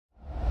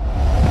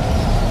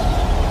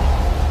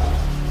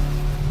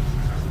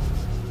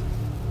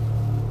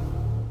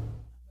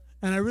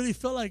really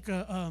felt like,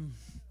 I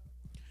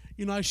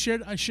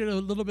shared a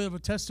little bit of a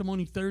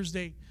testimony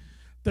Thursday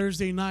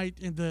night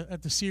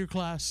at the SEER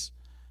class,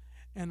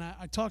 and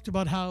I talked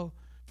about how,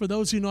 for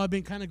those who know, I've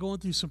been kind of going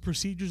through some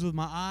procedures with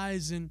my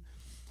eyes, and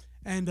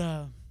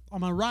on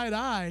my right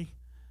eye,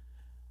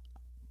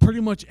 pretty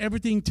much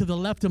everything to the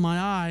left of my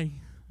eye,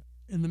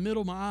 in the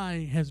middle of my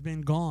eye, has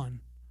been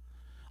gone.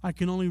 I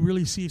can only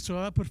really see. So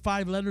if I put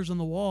 5 letters on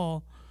the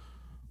wall,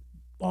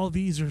 all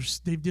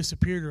they've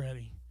disappeared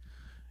already.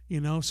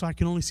 So I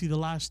can only see the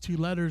last 2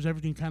 letters.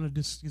 Everything kind of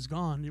just is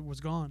gone. It was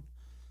gone.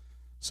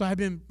 So I've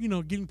been,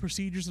 getting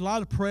procedures, a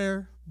lot of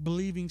prayer,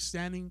 believing,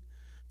 standing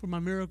for my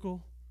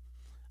miracle.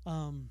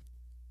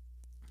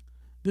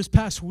 This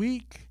past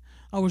week,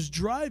 I was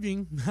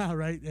driving. All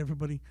right,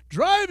 everybody,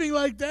 driving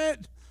like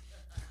that.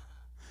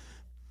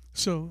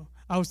 So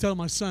I was telling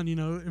my son,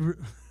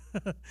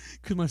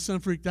 because my son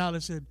freaked out. He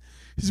said,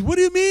 "What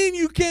do you mean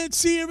you can't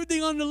see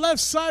everything on the left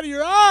side of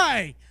your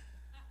eye?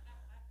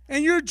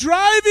 And you're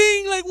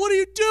driving? Like, what are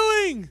you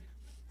doing?"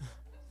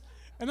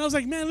 And I was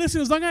like, "Man,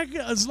 listen,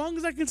 as long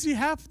as I can see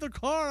half the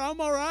car,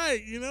 I'm all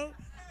right,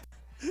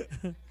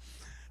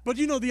 But,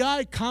 the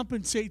eye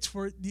compensates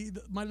for it.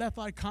 My left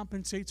eye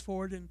compensates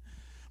for it.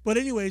 But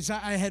anyways,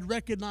 I had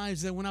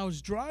recognized that when I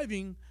was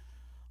driving,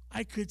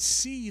 I could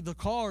see the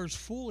cars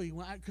fully.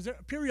 Because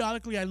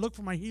periodically I look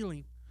for my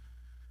healing.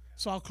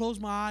 So I'll close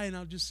my eye and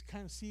I'll just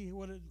kind of see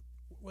what it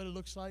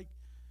looks like.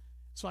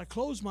 So I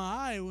closed my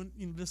eye when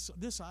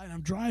this eye, and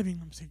I'm driving.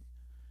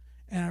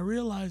 And I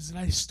realized that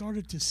I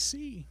started to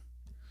see.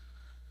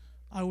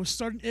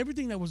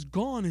 Everything that was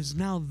gone is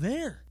now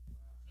there.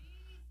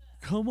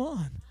 Come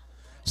on.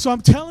 So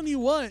I'm telling you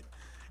what,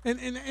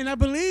 and I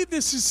believe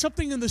this is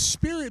something in the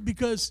spirit,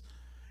 because,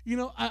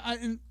 so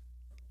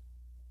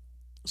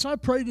I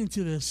prayed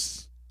into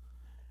this,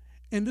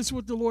 and this is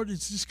what the Lord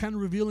is just kind of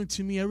revealing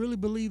to me. I really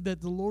believe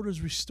that the Lord is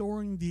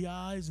restoring the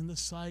eyes and the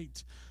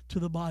sight to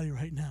the body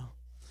right now.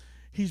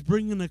 He's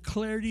bringing a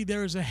clarity.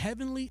 There is a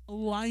heavenly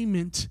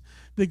alignment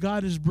that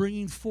God is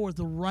bringing forth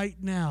right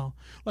now.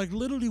 Like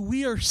literally,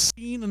 we are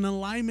seeing an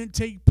alignment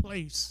take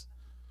place.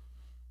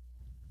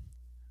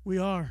 We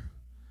are.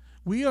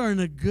 We are in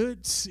a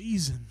good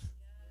season.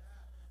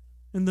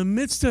 In the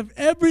midst of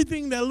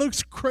everything that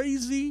looks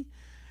crazy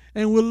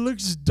and what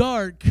looks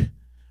dark,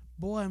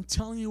 boy, I'm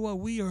telling you what,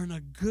 we are in a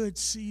good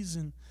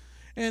season.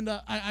 And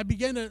I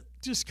began to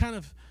just kind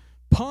of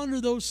ponder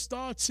those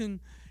thoughts,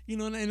 and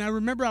I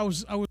remember I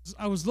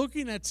was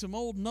looking at some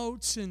old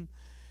notes, and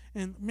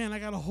man, I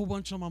got a whole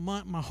bunch on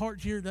my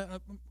heart here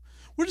that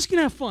we're just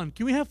gonna have fun.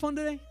 Can we have fun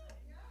today?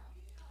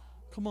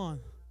 Come on.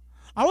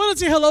 I want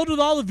to say hello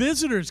to all the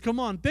visitors. Come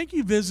on. Thank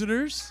you,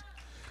 visitors.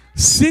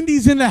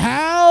 Cindy's in the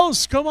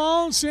house. Come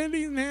on,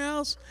 Cindy in the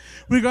house.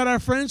 We got our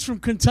friends from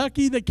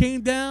Kentucky that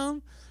came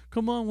down.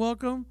 Come on,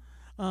 welcome.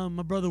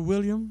 My brother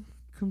William,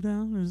 come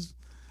down. Is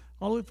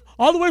all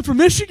the way from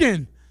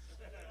Michigan.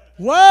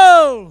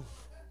 Whoa.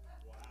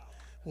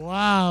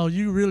 Wow,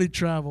 you really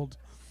traveled.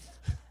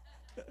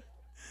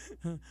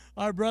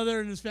 Our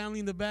brother and his family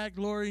in the back,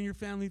 Lori and your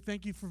family,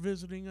 thank you for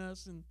visiting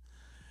us. And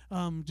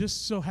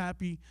just so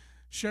happy.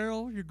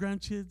 Cheryl, your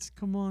grandkids,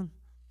 come on.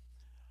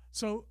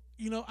 So,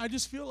 I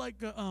just feel like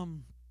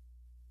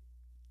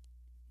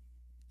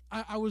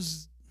I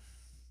was,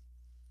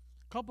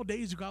 a couple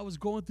days ago, I was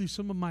going through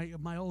some of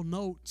my old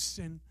notes,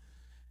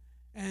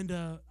 and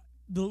the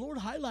Lord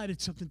highlighted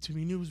something to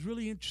me, and it was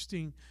really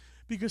interesting,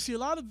 because see,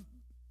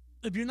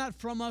 if you're not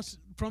from us,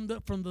 from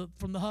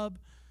the hub,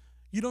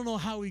 you don't know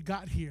how we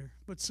got here.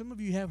 But some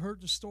of you have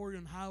heard the story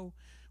on how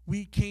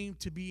we came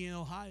to be in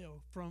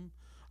Ohio.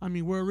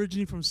 We're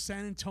originally from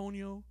San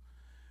Antonio.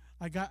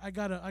 I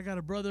got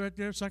a brother right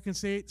there, so I can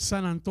say it.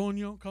 San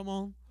Antonio, come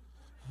on,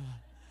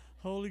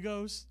 Holy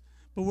Ghost.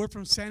 But we're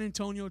from San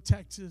Antonio,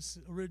 Texas,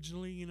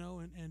 originally,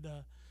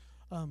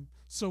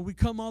 so we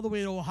come all the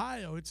way to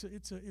Ohio. It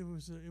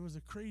was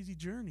a crazy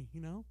journey,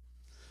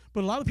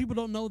 But a lot of people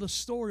don't know the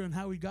story on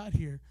how we got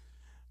here.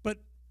 But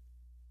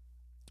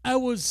I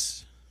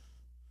was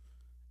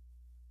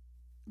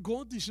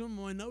going through some of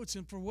my notes,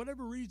 and for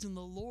whatever reason,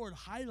 the Lord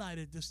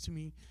highlighted this to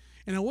me.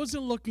 And I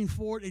wasn't looking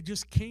for it.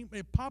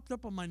 It popped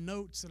up on my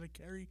notes that I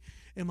carry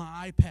in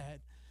my iPad.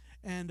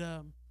 And,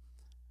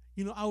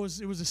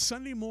 it was a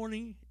Sunday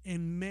morning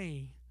in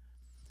May.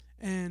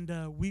 And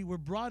we were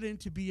brought in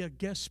to be a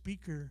guest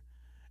speaker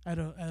at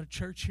a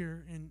church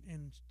here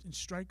in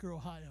Stryker,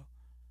 Ohio.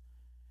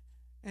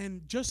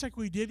 And just like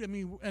we did,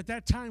 at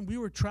that time we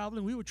were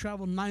traveling. We would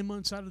travel 9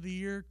 months out of the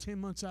year, 10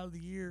 months out of the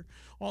year,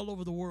 all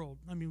over the world.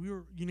 We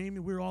were, you name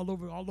it, we were all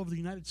over the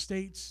United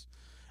States.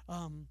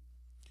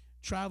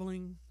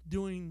 Traveling,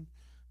 doing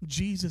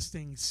Jesus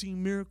things,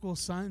 seeing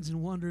miracles, signs,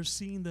 and wonders,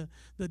 seeing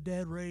the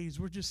dead raised.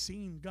 We're just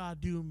seeing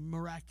God do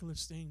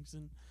miraculous things.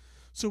 And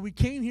so we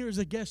came here as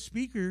a guest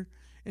speaker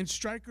in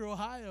Stryker,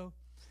 Ohio.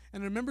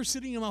 And I remember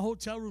sitting in my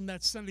hotel room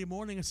that Sunday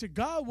morning. I said,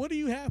 God, what do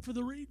you have for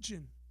the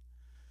region?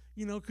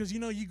 Because,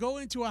 you go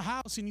into a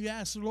house and you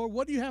ask the Lord,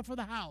 what do you have for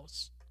the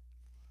house?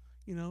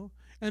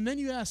 And then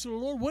you ask the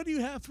Lord, what do you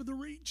have for the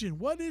region?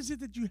 What is it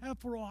that you have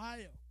for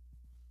Ohio?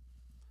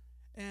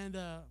 And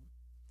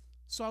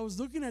so I was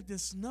looking at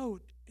this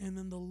note, and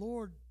then the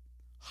Lord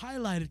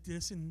highlighted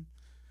this, and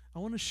I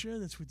want to share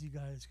this with you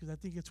guys because I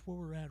think it's where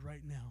we're at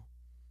right now.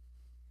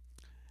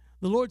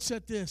 The Lord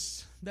said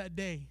this that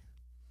day.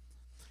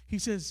 He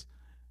says,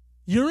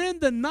 you're in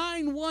the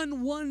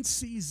 911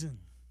 season.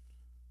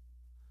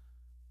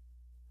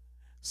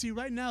 See,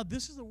 right now,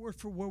 this is a word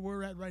for where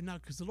we're at right now,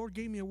 because the Lord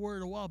gave me a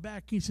word a while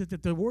back. He said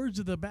that the words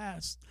of the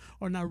past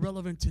are not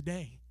relevant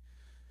today.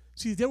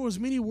 See, there was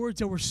many words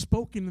that were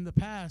spoken in the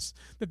past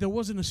that there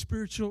wasn't a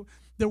spiritual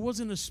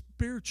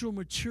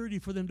maturity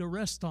for them to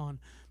rest on.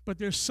 But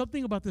there's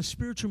something about the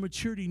spiritual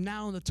maturity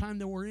now in the time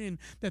that we're in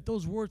that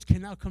those words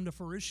can now come to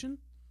fruition.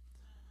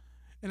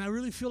 And I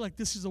really feel like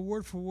this is a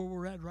word for where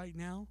we're at right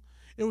now.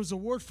 It was a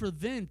word for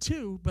then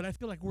too, but I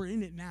feel like we're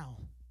in it now.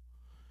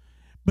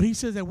 But he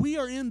says that we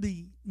are in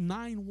the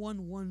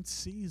 911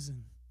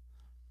 season.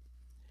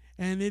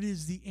 And it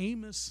is the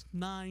Amos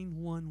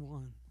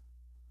 911.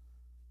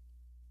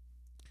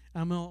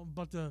 I'm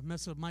about to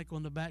mess up Michael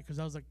in the back because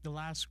that was like the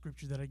last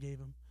scripture that I gave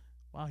him.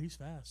 Wow, he's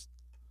fast.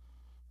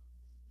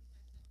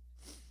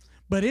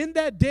 But in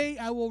that day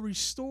I will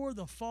restore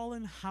the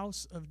fallen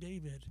house of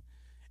David,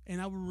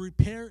 and I will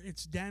repair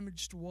its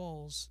damaged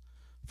walls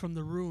from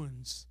the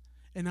ruins,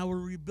 and I will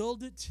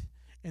rebuild it,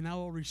 and I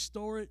will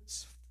restore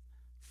its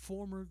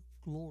former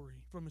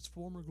glory, from its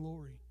former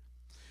glory.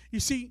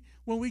 You see,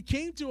 when we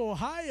came to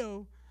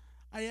Ohio,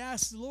 I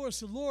asked the Lord, I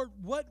said, Lord,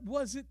 what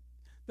was it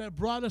that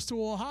brought us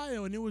to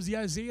Ohio? And it was the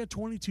Isaiah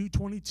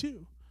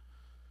 22:22.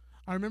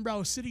 I remember I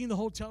was sitting in the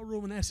hotel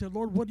room and I said,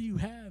 Lord, what do you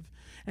have?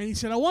 And he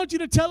said, I want you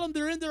to tell them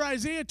they're in their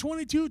Isaiah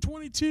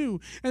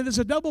 22:22. And there's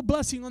a double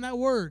blessing on that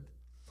word.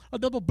 A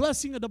double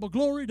blessing, a double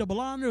glory,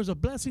 double honor. There's a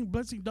blessing,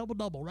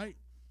 double, right?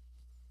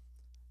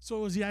 So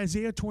it was the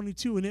Isaiah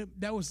 22, and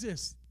that was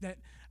this, that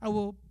I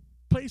will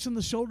place on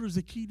the shoulders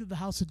the key to the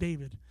house of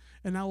David,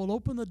 and I will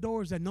open the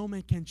doors that no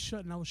man can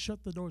shut, and I will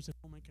shut the doors that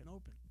no man can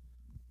open.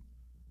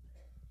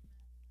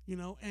 You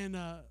know, and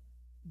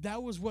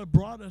that was what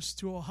brought us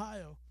to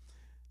Ohio.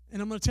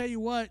 And I'm going to tell you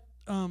what,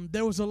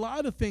 there was a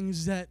lot of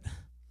things that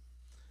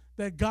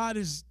God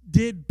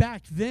did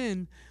back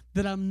then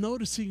that I'm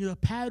noticing the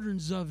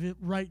patterns of it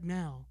right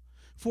now.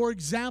 For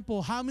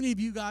example, how many of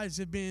you guys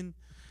have been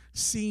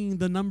seeing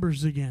the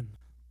numbers again?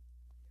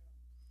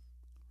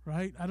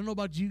 Right? I don't know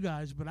about you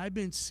guys, but I've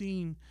been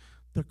seeing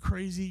the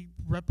crazy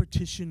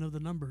repetition of the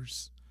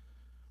numbers.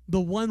 The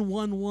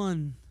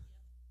 111,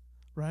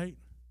 right?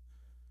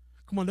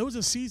 Come on, there was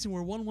a season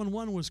where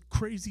 111 was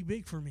crazy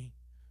big for me.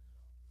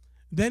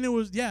 Then it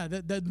was,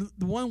 the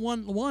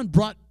 111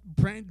 brought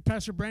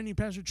Pastor Brandy and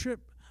Pastor Tripp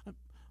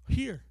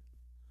here.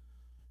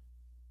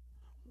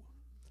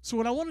 So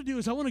what I want to do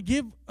is I want to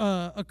give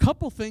a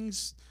couple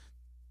things.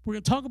 We're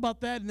going to talk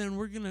about that, and then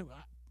we're going to,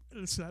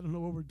 listen, I don't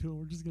know what we're doing.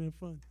 We're just going to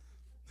have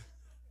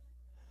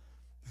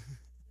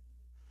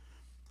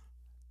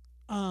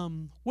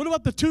fun. What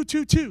about the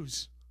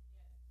 222s?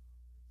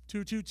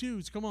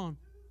 222s, come on.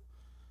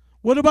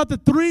 What about the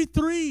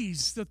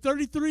 33s, the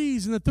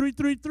 33s, and the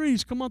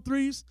 333s? Come on,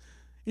 threes.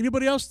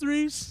 Anybody else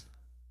threes?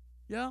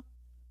 Yeah.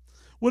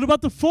 What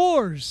about the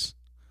fours?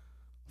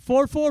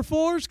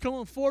 444s? Come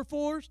on,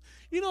 44s.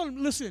 You know,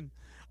 listen,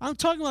 I'm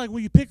talking like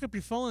when you pick up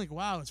your phone, like,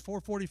 wow, it's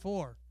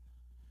 444.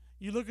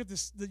 You look at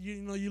this,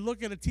 you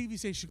look at a TV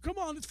station. Come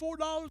on, it's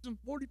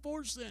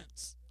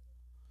 $4.44.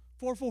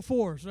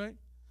 444s, right?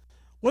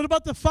 What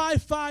about the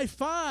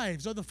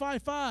 555s or the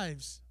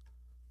 55s?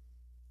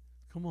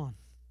 Come on.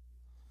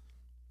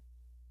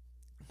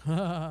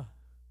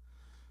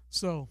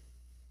 So,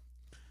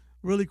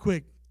 really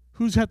quick,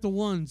 who's had the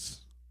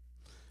ones?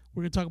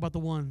 We're going to talk about the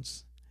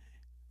ones.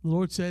 The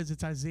Lord says,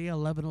 it's Isaiah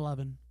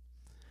 11:11.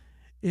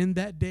 In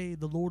that day,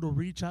 the Lord will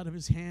reach out of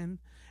his hand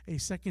a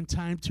second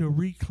time to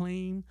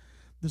reclaim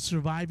the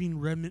surviving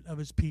remnant of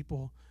his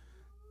people.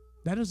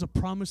 That is a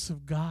promise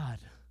of God,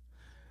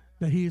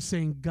 that he is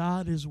saying,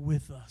 God is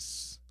with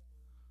us.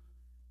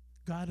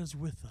 God is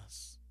with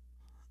us.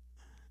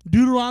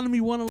 Deuteronomy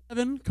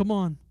 1:11, come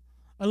on.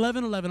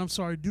 11:11, I'm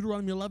sorry,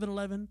 Deuteronomy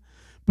 11:11.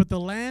 But the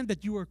land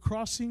that you are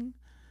crossing,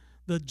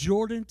 the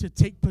Jordan, to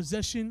take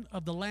possession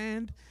of the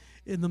land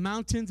in the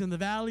mountains and the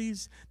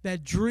valleys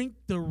that drink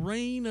the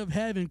rain of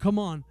heaven. Come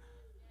on.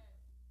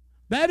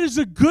 That is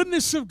the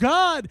goodness of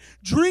God,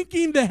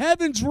 drinking the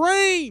heaven's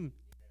rain.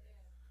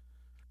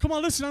 Come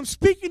on, listen, I'm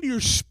speaking to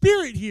your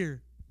spirit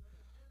here.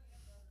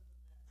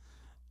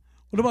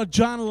 What about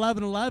John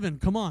 11:11?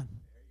 Come on.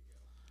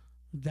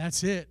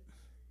 That's it.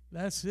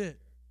 That's it.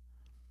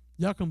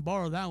 Y'all can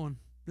borrow that one.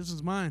 This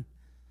is mine.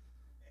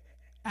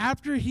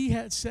 After he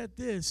had said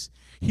this,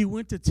 he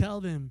went to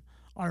tell them,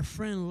 our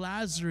friend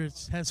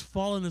Lazarus has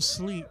fallen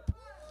asleep,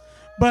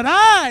 but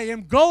I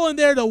am going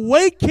there to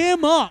wake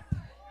him up.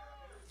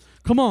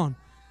 Come on.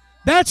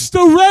 That's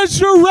the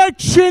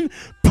resurrection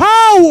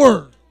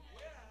power.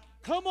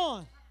 Come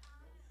on.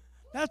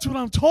 That's what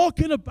I'm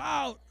talking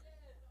about.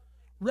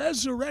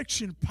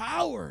 Resurrection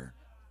power.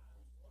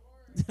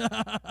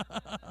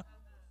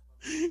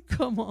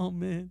 Come on,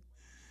 man.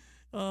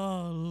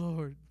 Oh,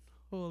 Lord.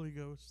 Holy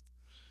Ghost.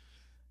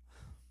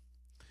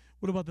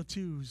 What about the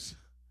twos?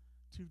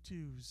 Two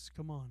twos.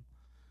 Come on.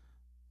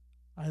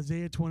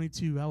 Isaiah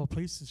 22. I will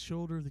place his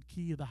shoulder the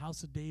key of the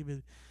house of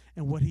David,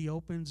 and what he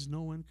opens,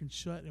 no one can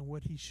shut, and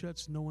what he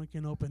shuts, no one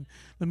can open.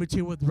 Let me tell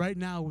you what, right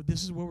now,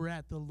 this is where we're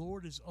at. The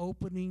Lord is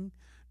opening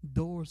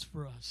doors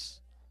for us.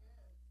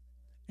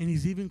 And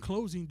he's even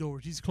closing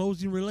doors. He's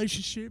closing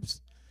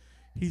relationships.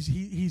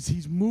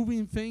 He's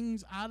moving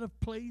things out of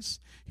place.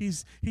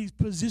 He's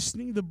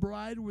positioning the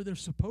bride where they're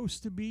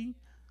supposed to be.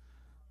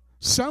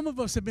 Some of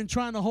us have been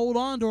trying to hold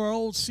on to our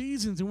old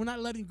seasons, and we're not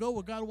letting go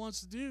what God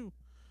wants to do.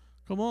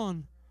 Come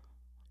on.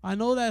 I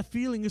know that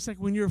feeling. It's like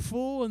when you're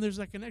full and there's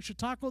like an extra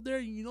taco there,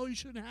 and you know you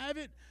shouldn't have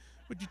it,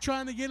 but you're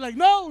trying to get like,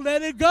 no,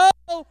 let it go.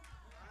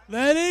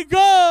 Let it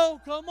go.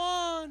 Come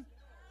on.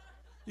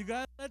 You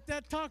got to let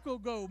that taco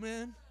go,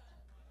 man.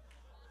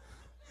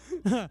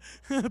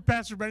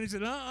 Pastor Brandon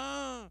said,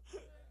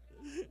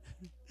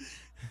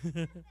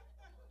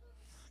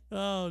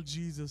 Oh,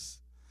 Jesus.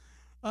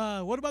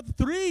 What about the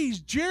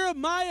threes?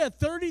 Jeremiah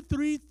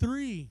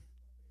 33:3.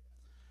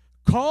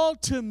 Call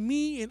to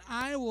me and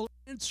I will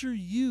answer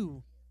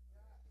you.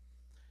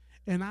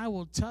 And I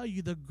will tell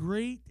you the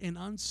great and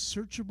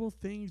unsearchable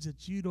things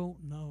that you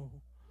don't know.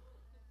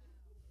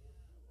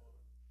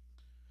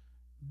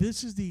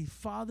 This is the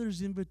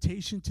Father's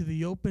invitation to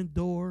the open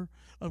door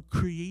of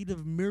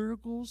creative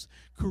miracles,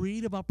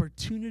 creative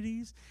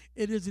opportunities.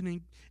 It is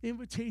an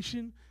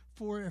invitation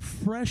for a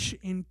fresh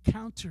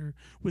encounter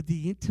with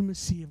the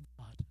intimacy of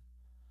God.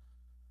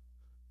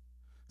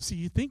 See,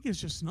 you think it's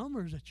just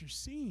numbers that you're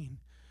seeing,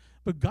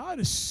 but God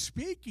is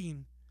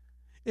speaking.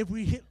 If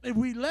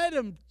we let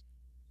him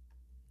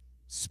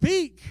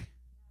speak,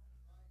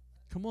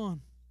 come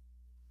on.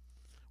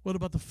 What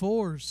about the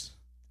fours?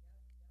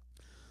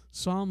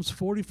 Psalms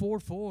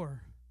 44:4.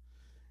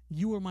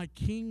 You are my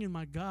king and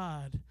my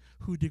God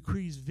who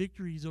decrees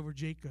victories over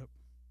Jacob.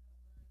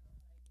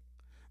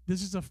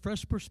 This is a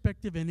fresh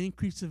perspective and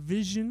increase of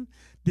vision,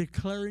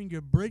 declaring your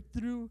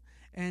breakthrough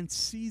and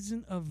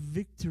season of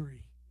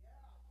victory.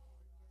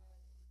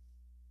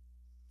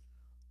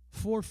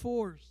 4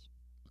 fours.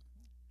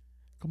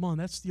 Come on,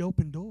 that's the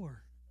open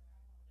door.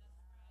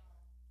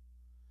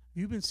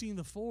 You've been seeing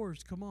the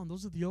fours. Come on,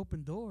 those are the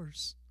open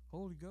doors.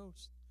 Holy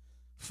Ghost.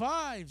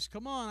 Fives.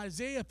 Come on,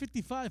 Isaiah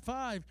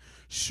 55:5.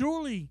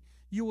 Surely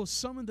you will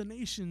summon the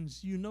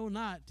nations you know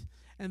not,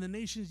 and the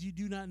nations you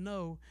do not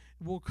know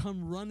will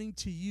come running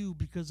to you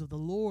because of the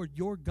Lord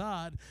your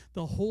God,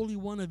 the Holy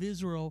One of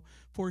Israel,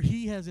 for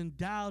he has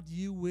endowed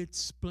you with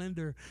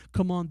splendor.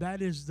 Come on,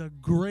 that is the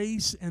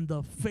grace and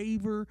the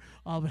favor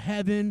of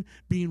heaven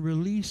being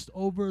released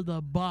over the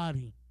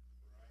body.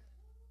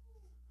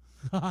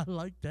 I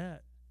like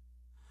that.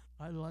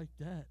 I like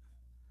that.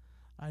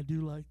 I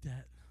do like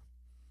that.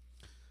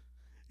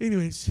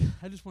 Anyways,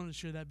 I just wanted to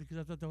share that because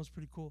I thought that was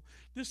pretty cool.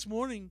 This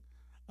morning,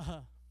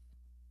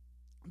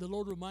 the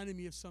Lord reminded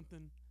me of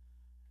something,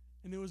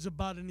 and it was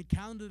about an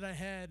encounter that I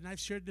had, and I've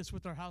shared this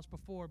with our house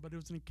before, but it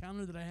was an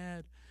encounter that I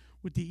had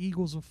with the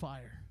eagles of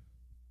fire.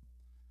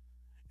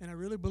 And I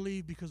really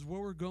believe, because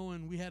where we're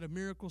going, we had a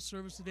miracle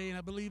service today, and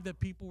I believe that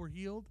people were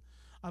healed.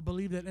 I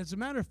believe that, as a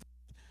matter of fact,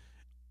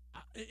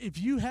 if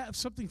you have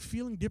something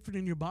feeling different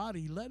in your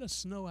body, let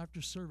us know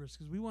after service,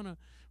 because we want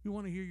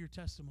to hear your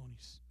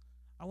testimonies.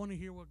 I want to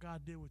hear what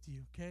God did with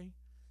you, okay?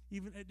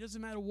 Even it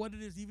doesn't matter what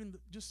it is, even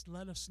just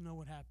let us know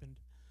what happened.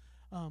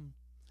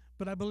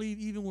 But I believe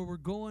even where we're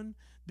going,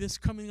 this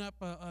coming up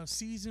a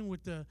season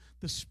with the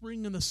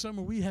spring and the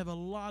summer, we have a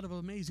lot of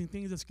amazing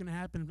things that's going to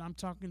happen. I'm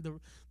talking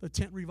the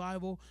tent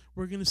revival.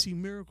 We're going to see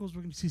miracles.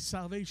 We're going to see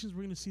salvations.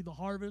 We're going to see the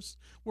harvest.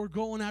 We're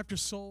going after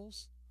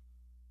souls.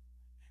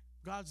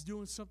 God's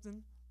doing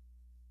something.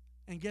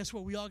 And guess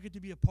what? We all get to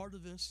be a part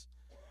of this.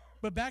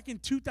 But back in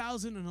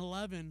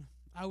 2011,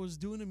 I was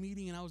doing a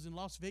meeting, and I was in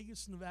Las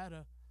Vegas,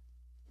 Nevada.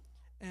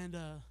 And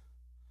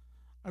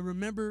I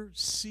remember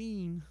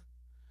seeing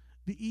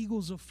the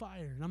eagles of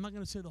fire. And I'm not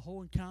going to say the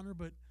whole encounter,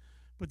 but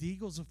the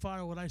eagles of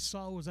fire, what I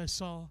saw was I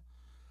saw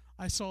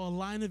a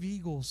line of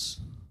eagles.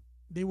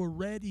 They were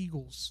red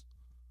eagles.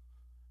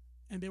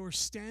 And they were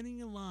standing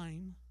in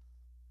line.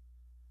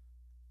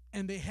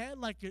 And they had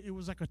it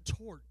was like a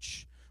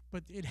torch,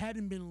 but it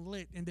hadn't been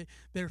lit. And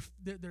their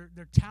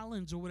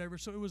talons or whatever.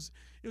 So it was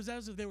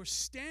as if they were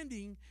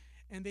standing,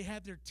 and they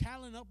had their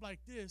talon up like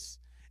this,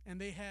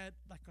 and they had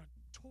like a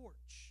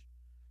torch.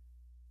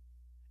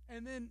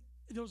 And then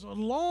there was a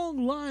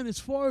long line as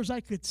far as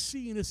I could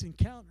see in this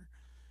encounter.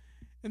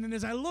 And then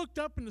as I looked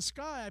up in the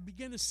sky,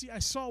 I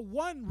saw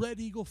one red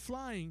eagle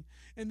flying,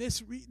 and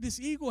this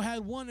eagle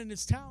had one in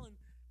its talon,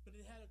 but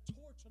it had a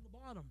torch on the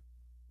bottom.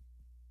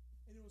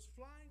 And it was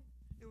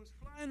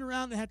flying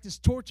around. It had this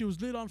torch. It was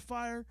lit on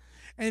fire,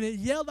 and it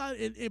yelled out.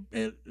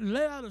 It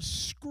let out a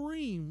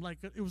scream,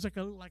 it was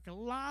like a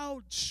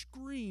loud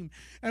scream.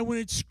 And when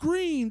it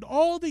screamed,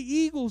 all the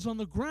eagles on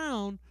the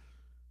ground,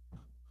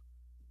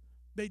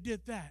 they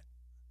did that,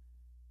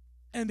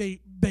 and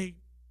they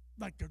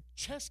like their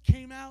chest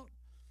came out,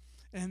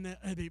 and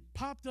they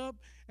popped up,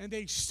 and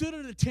they stood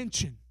at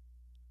attention.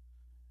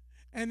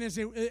 And as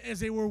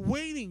they were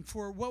waiting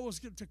for what was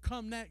to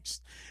come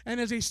next, and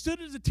as they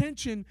stood at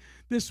attention,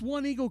 this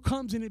one eagle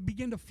comes and it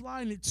began to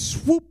fly and it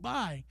swooped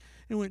by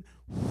and went,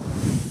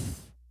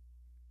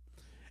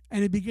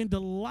 and it began to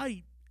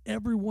light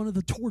every one of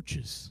the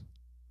torches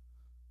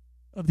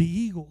of the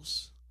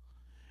eagles.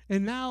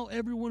 And now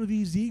every one of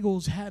these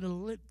eagles had a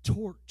lit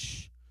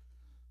torch.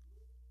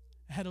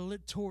 Had a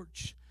lit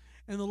torch.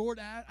 And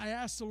I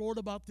asked the Lord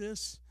about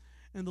this,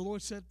 and the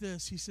Lord said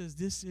this. He says,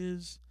 this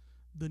is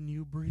the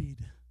new breed.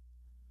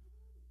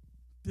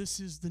 This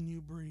is the new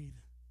breed.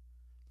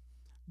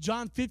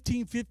 John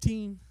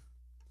 15:15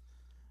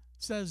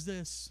 says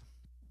this.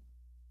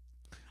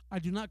 I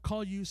do not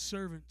call you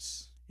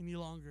servants any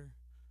longer,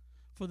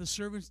 for the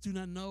servants do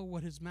not know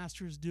what his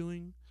master is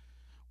doing.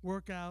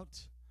 Work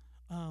out.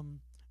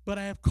 But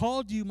I have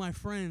called you my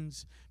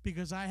friends,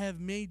 because I have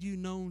made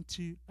known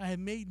to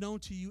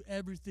you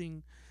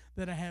everything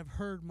that I have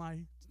heard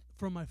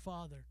from my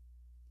Father.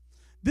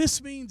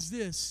 This means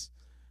this,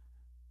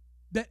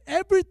 that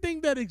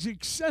everything that is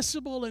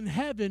accessible in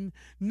heaven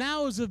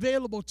now is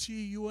available to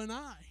you and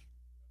I.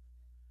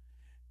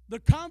 The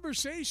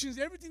conversations,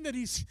 everything that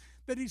he's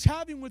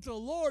having with the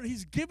Lord,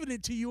 he's given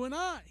it to you and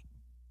I.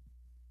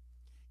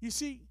 You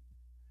see,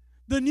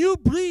 the new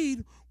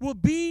breed will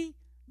be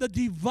the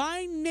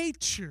divine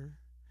nature.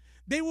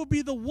 They will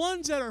be the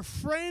ones that are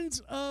friends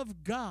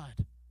of God.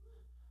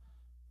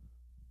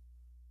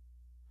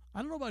 I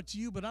don't know about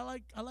you, but I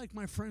like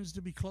my friends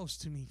to be close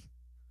to me.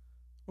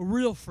 A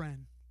real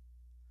friend.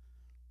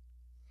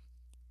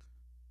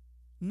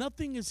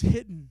 Nothing is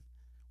hidden.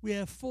 We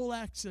have full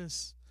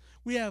access.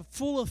 We have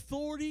full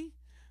authority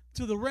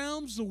to the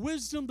realms, the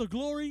wisdom, the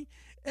glory.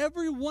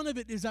 Every one of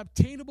it is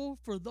obtainable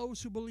for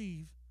those who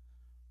believe.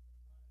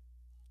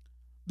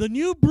 The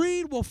new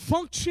breed will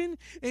function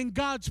in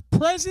God's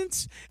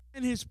presence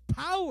and his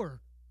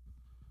power.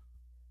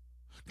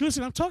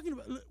 Listen, I'm talking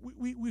about,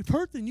 we've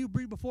heard the new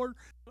breed before.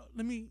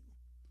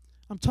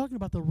 I'm talking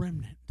about the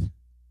remnant.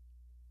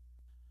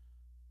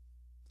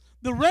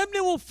 The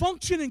remnant will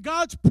function in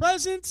God's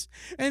presence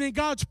and in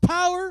God's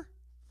power.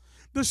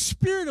 The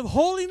spirit of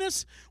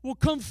holiness will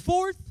come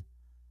forth.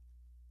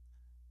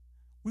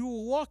 We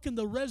will walk in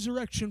the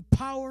resurrection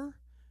power,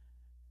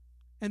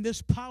 and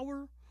this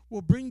power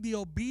will bring the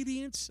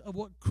obedience of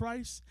what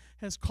Christ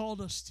has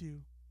called us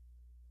to.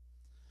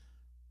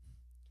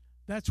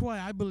 That's why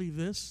I believe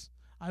this.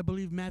 I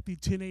believe Matthew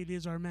 10:8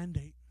 is our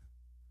mandate.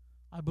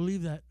 I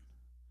believe that.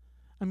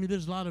 I mean,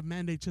 there's a lot of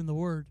mandates in the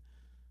Word,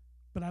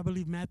 but I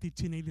believe Matthew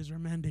 10:8 is our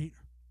mandate.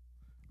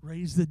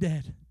 Raise the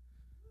dead.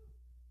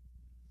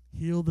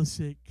 Heal the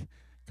sick.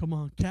 Come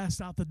on,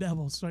 cast out the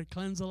devils. Sorry,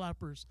 cleanse the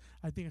lepers.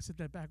 I think I said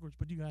that backwards,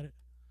 but you got it.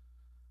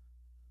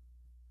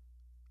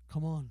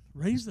 Come on,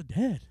 raise the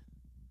dead.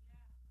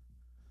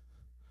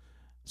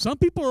 Some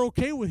people are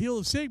okay with heal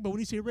the sick, but when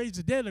you say raise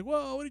the dead, like,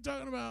 whoa, what are you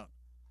talking about?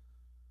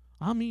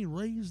 I mean,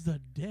 raise the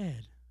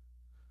dead.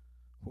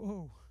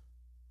 Whoa.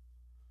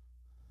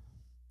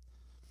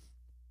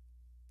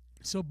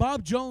 So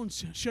Bob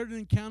Jones shared an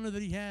encounter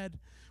that he had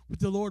with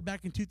the Lord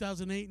back in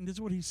 2008, and this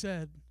is what he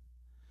said.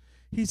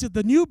 He said,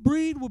 the new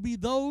breed will be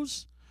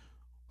those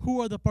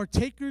who are the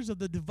partakers of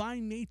the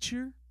divine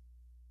nature.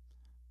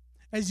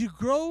 As you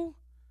grow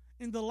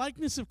in the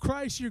likeness of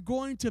Christ, you're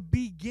going to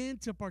begin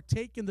to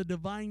partake in the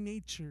divine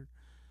nature.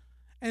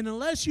 And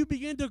unless you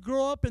begin to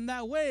grow up in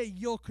that way,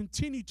 you'll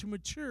continue to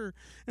mature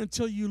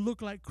until you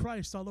look like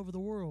Christ all over the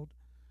world.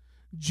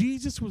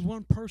 Jesus was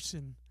one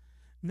person.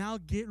 Now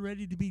get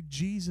ready to be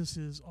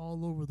Jesuses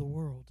all over the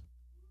world.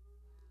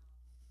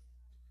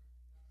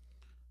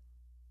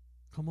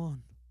 Come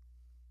on.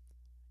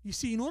 You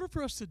see, in order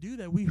for us to do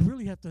that, we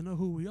really have to know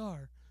who we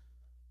are.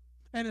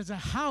 And as a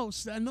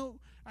house, I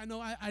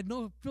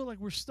feel like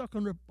we're stuck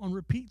on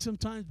repeat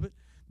sometimes, but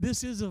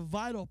this is a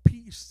vital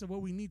piece of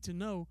what we need to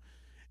know,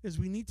 is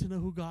we need to know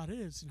who God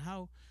is and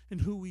how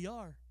and who we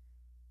are.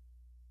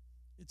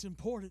 It's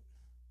important.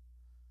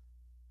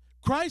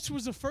 Christ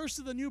was the first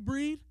of the new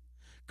breed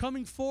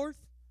coming forth,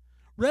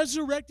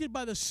 resurrected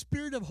by the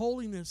Spirit of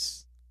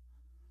holiness.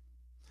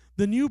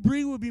 The new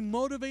breed will be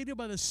motivated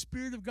by the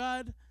Spirit of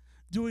God,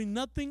 doing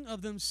nothing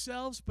of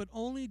themselves, but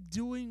only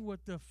doing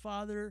what the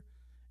Father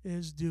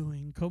is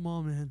doing. Come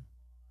on, man.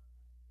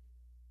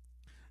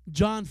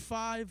 John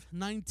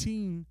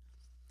 5:19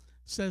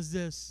 says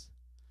this.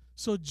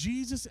 So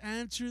Jesus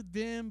answered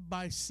them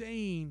by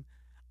saying,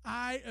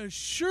 I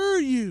assure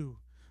you,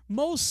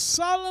 most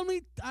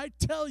solemnly I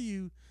tell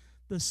you,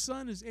 the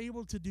Son is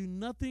able to do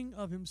nothing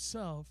of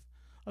himself,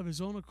 of his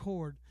own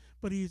accord,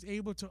 but he is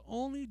able to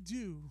only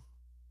do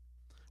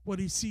what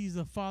he sees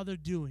the Father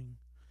doing.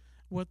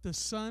 What the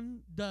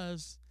Son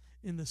does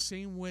in the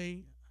same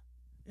way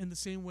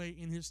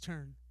in his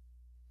turn.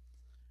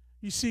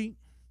 You see,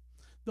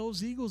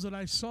 those eagles that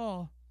I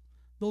saw,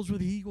 those were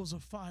the eagles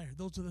of fire.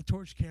 Those are the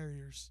torch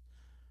carriers.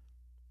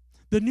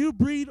 The new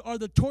breed are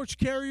the torch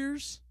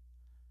carriers.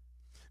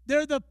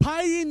 They're the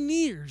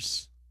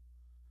pioneers.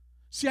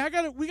 See,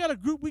 we got a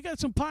group, we got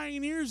some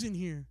pioneers in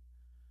here.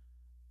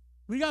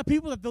 We got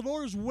people that the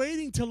Lord is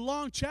waiting to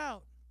launch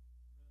out.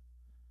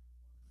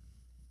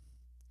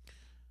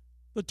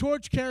 the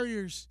torch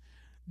carriers.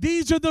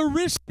 These are the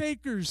risk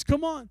takers.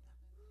 Come on.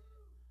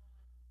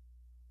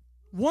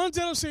 Ones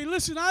that'll say,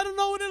 listen, I don't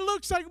know what it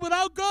looks like, but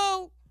I'll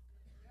go.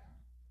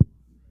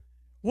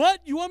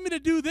 What? You want me to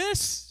do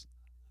this?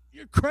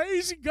 You're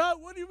crazy,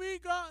 God. What do you mean,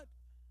 God?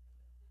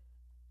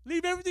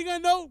 Leave everything I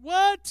know?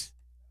 What?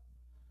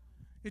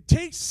 It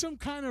takes some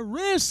kind of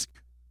risk.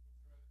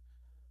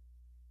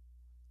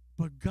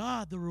 But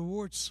God, the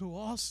reward's so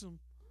awesome.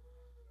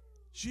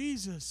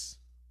 Jesus.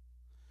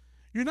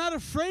 You're not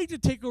afraid to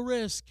take a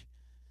risk.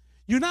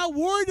 You're not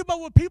worried about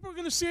what people are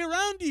going to say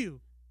around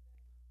you.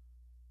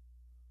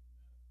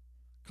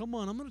 Come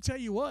on, I'm going to tell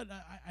you what.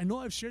 I know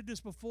I've shared this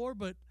before,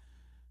 but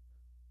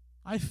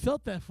I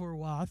felt that for a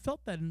while. I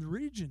felt that in the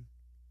region.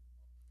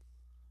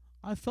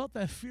 I felt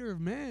that fear of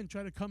man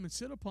try to come and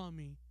sit upon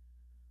me.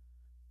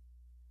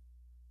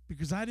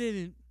 Because I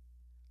didn't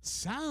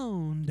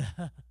sound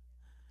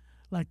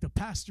like the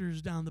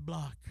pastors down the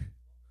block.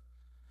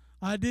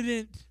 I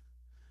didn't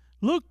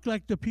look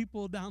like the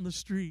people down the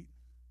street.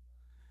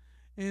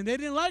 And they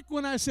didn't like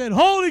when I said,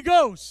 Holy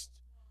Ghost.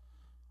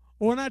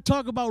 Or when I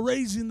talk about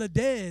raising the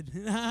dead.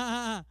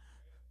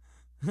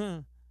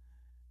 And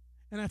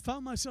I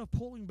found myself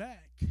pulling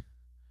back.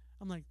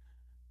 I'm like,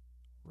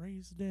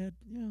 raise the dead?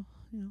 Yeah,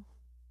 you know.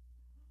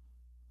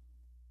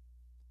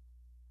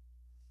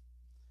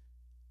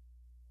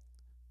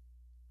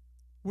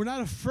 We're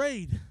not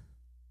afraid.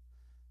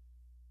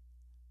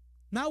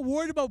 Not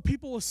worried about what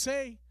people will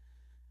say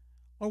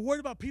or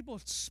worried about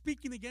people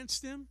speaking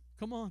against them.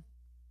 Come on.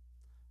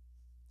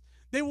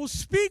 They will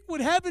speak what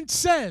heaven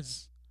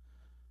says.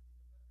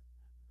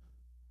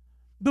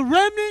 The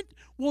remnant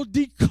will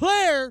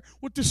declare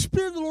what the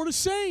Spirit of the Lord is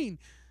saying.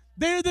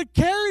 They are the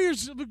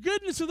carriers of the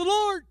goodness of the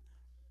Lord.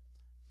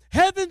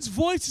 Heaven's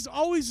voice is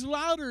always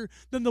louder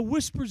than the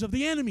whispers of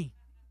the enemy.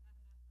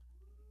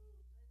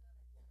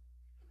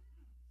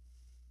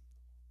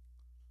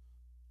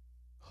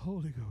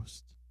 Holy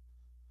Ghost.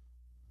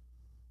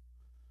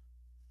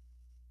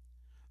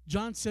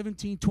 John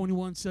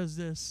 17:21 says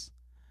this,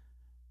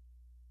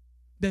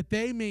 that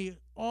they may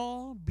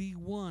all be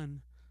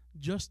one,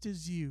 just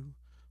as you,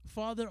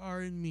 Father,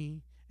 are in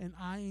me, and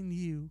I in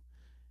you,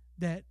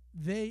 that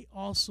they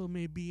also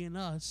may be in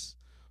us,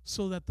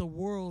 so that the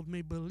world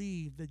may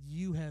believe that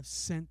you have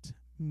sent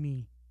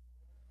me.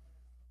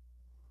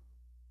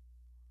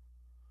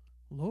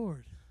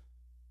 Lord,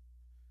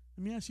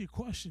 let me ask you a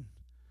question.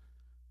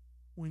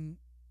 When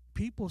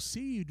people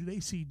see you, do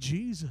they see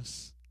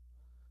Jesus?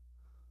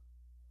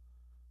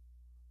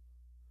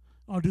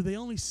 Or do they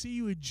only see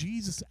you with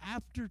Jesus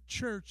after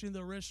church in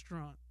the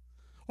restaurant?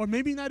 Or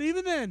maybe not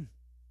even then.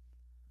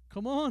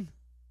 Come on.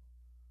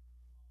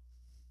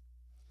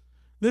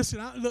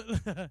 Listen,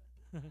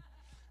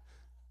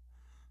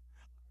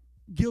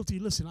 guilty.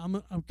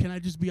 Listen, can I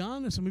just be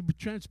honest? I'm going to be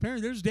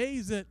transparent. There's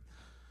days that,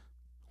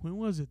 when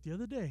was it? The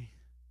other day.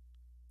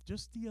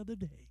 Just the other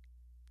day.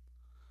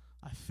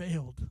 I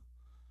failed.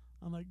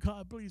 I'm like,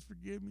 God, please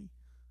forgive me.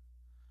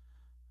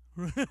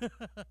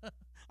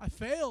 I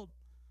failed.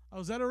 I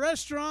was at a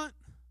restaurant.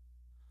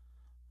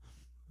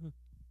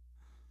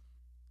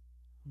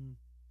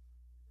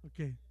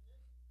 Okay.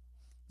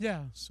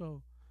 Yeah,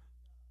 so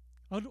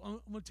I'm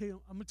gonna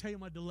tell you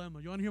my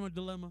dilemma. You want to hear my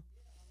dilemma?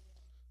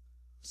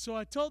 So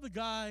I told the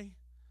guy,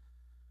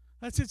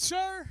 I said,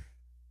 sir,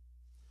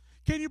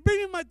 can you bring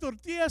me my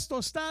tortillas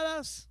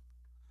tostadas?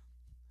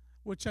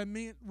 Which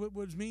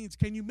means,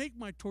 can you make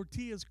my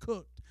tortillas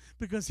cooked?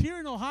 Because here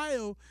in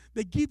Ohio,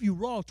 they give you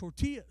raw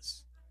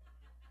tortillas.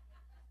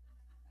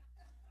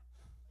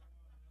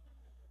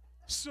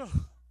 So,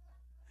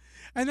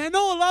 and I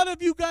know a lot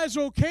of you guys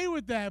are okay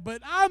with that,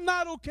 but I'm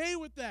not okay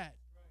with that.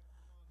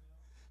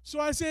 So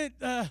I said,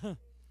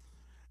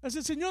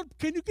 Señor,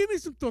 can you give me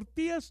some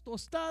tortillas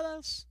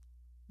tostadas,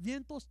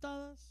 bien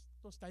tostadas,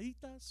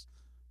 tostaditas,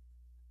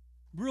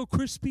 real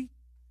crispy?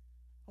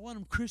 I want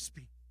them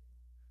crispy.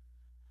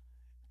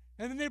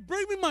 And then they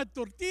bring me my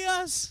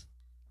tortillas,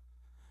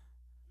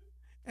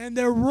 and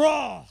they're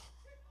raw.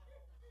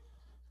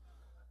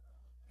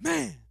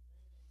 Man,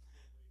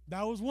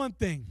 that was one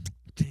thing.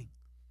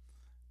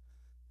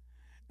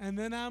 And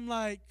then I'm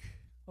like,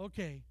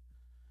 okay.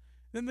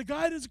 Then the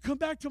guy doesn't come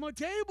back to my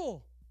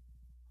table.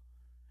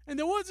 And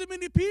there wasn't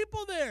many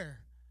people there.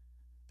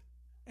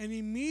 And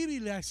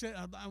immediately I said,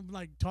 I'm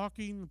like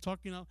talking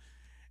out,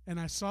 and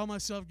I saw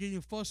myself getting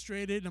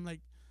frustrated. I'm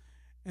like,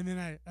 and then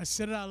I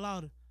said it out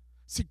loud. I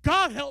said,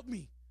 God, help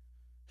me.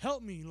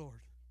 Help me, Lord.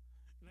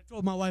 And I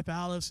told my wife,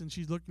 Alice, and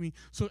she looked at me.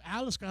 So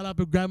Alice got up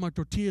and grabbed my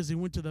tortillas and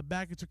went to the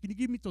back and said, can you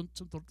give me some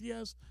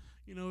tortillas?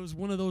 You know, it was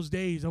one of those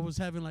days I was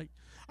having like,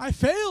 I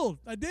failed.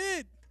 I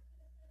did.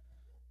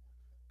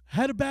 I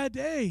had a bad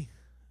day.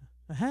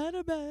 I had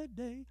a bad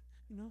day,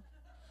 you know.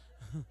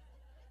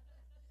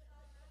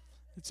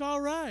 It's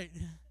all right.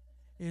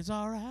 It's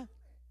all right.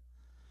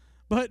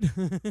 But,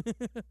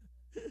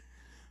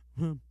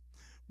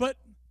 but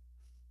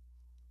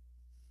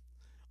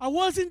I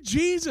wasn't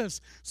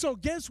Jesus. So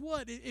guess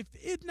what? If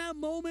in that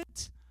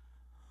moment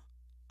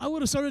I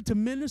would have started to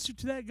minister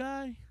to that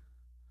guy,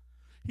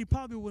 he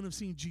probably wouldn't have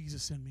seen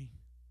Jesus in me.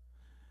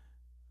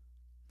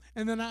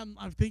 And then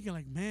I'm thinking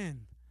like,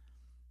 man,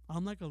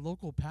 I'm like a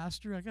local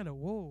pastor. You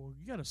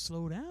gotta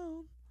slow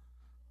down.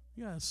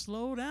 You gotta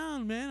slow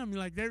down, man. I mean,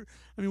 like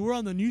we're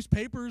on the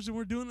newspapers and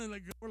we're doing it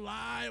like we're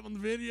live on the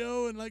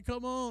video and like,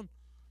 come on.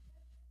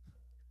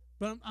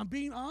 But I'm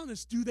being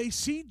honest. Do they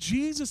see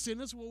Jesus in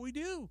us? What we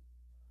do?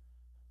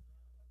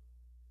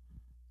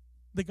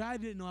 The guy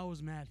didn't know I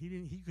was mad.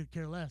 He could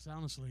care less,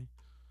 honestly.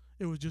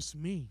 It was just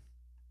me.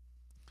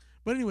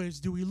 But anyways,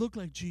 do we look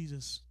like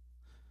Jesus?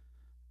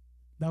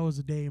 That was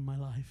a day in my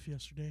life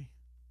yesterday.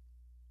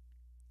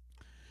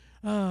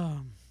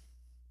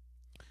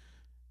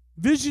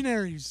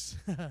 Visionaries.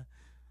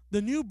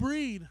 The new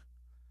breed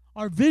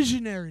are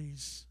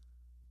visionaries.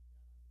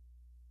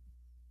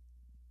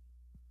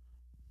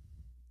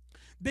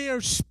 They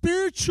are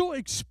spiritual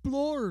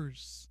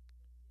explorers.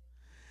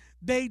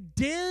 They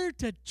dare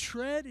to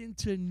tread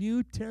into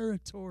new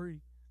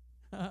territory.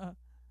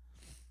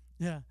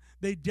 Yeah,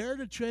 they dare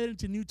to tread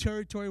into new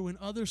territory when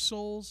other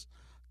souls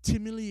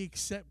timidly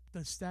accept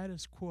the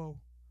status quo.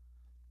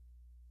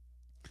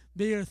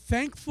 They are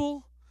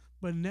thankful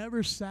but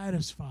never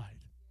satisfied.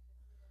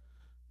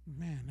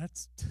 Man,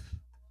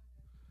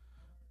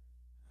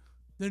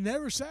 they're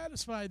never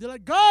satisfied. They're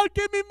like, God,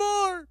 give me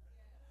more.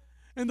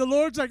 And the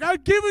Lord's like,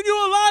 I've given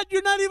you a lot.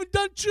 You're not even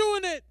done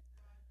chewing it.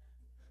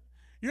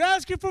 You're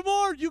asking for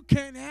more. You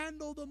can't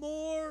handle the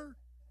more.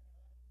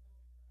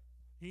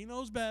 He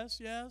knows best,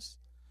 yes.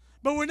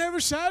 But we're never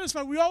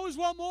satisfied. We always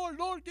want more.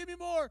 Lord, give me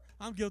more.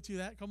 I'm guilty of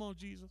that. Come on,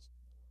 Jesus.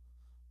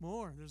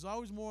 More. There's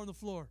always more on the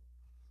floor.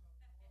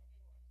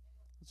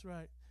 That's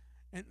right.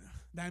 And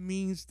that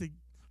means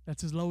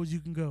that's as low as you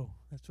can go.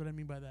 That's what I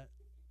mean by that.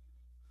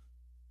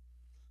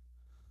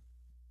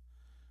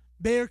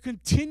 They are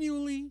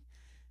continually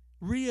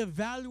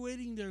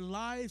reevaluating their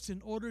lives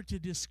in order to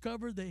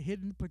discover the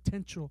hidden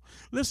potential.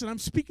 Listen, I'm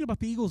speaking about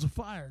the eagles of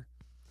fire.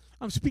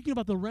 I'm speaking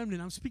about the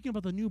remnant. I'm speaking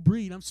about the new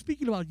breed. I'm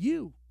speaking about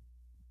you.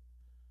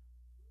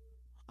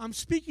 I'm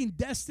speaking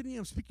destiny.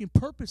 I'm speaking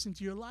purpose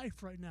into your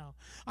life right now.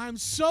 I'm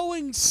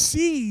sowing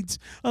seeds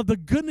of the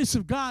goodness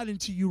of God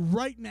into you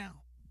right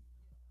now.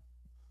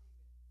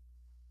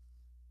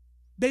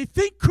 They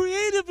think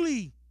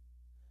creatively.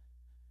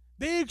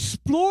 They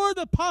explore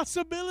the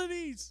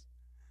possibilities.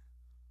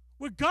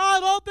 With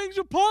God, all things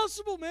are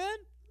possible, man.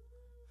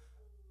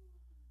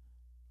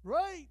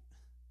 Right?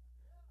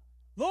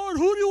 Lord,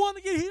 who do you want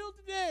to get healed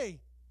today?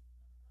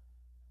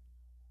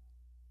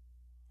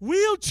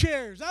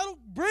 Wheelchairs. I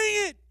don't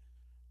bring it.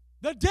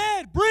 The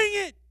dead, bring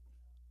it.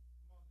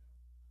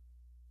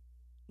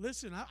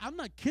 Listen, I'm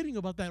not kidding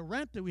about that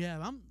ramp that we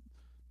have.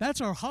 That's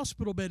our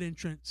hospital bed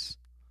entrance.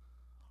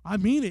 I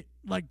mean it.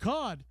 Like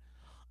God,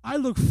 I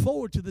look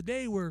forward to the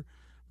day where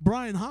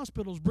Bryan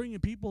Hospital's bringing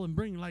people and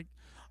bringing like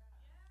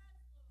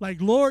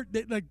Lord,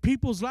 like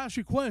people's last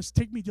request,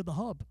 take me to the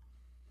hub.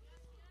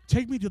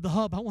 Take me to the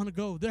hub. I want to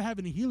go. They're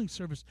having a healing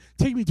service.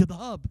 Take me to the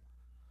hub.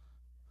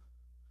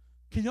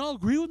 Can y'all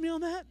agree with me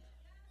on that?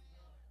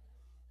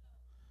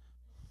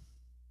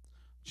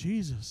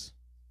 Jesus.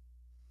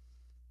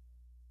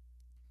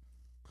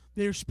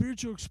 They are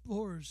spiritual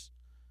explorers.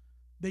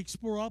 They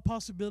explore all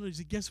possibilities.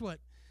 And guess what?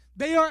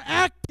 They are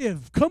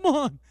active. Come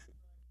on.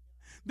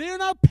 They are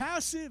not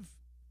passive.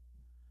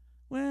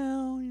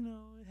 Well,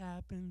 it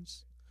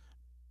happens.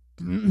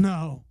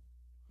 No.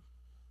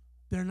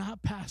 They're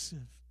not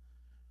passive.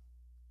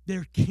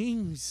 They're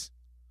kings.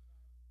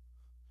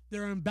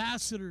 They're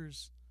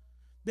ambassadors.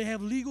 They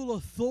have legal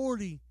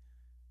authority.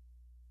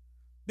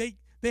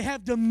 They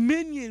have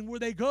dominion where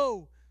they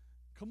go.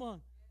 Come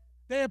on.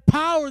 They have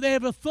power. They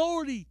have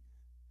authority.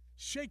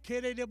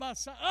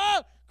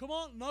 Oh, come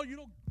on. No, you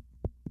don't.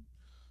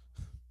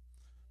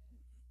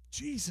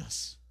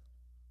 Jesus.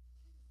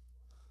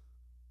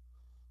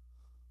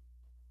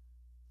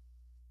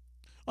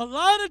 A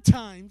lot of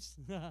times,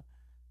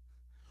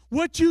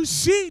 what you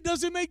see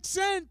doesn't make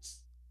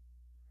sense.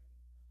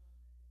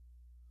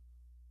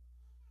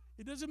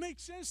 It doesn't make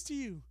sense to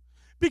you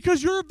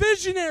because you're a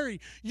visionary.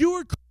 You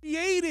were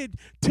created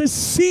to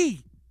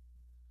see.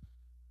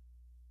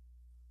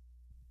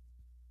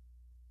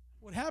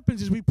 What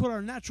happens is we put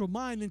our natural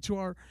mind into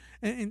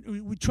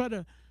and we try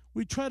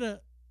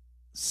to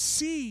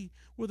see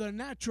with our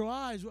natural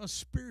eyes a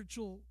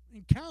spiritual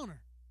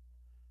encounter.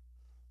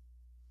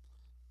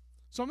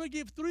 So I'm going to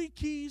give 3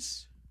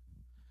 keys,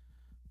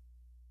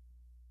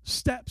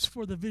 steps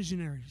for the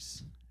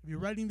visionaries. If you're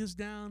writing this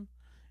down,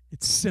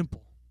 it's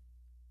simple.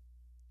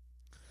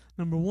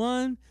 Number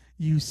 1,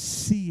 you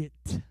see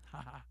it.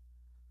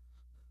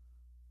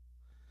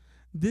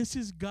 This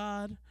is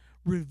God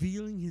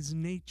revealing his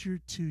nature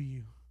to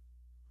you.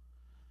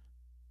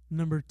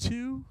 Number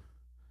 2,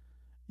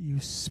 you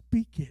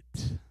speak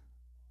it.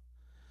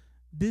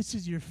 This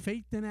is your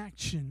faith in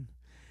action.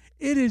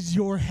 It is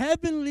your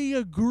heavenly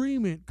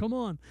agreement. Come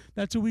on.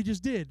 That's what we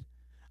just did.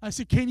 I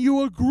said, can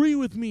you agree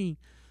with me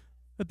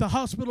that the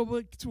hospital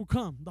beds will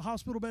come? The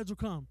hospital beds will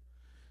come.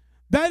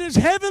 That is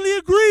heavenly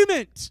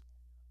agreement.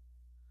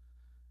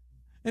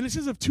 And it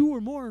says of 2 or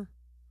more,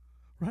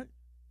 right?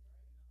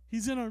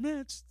 He's in our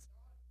midst.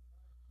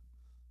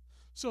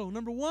 So,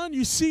 number one,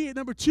 you see it.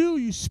 Number two,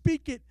 you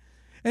speak it.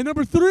 And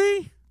number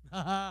three,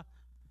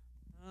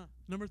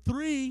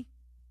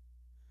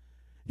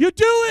 you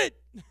do it.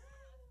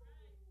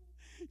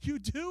 You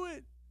do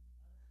it.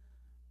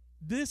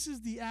 This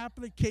is the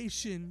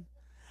application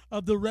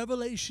of the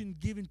revelation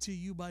given to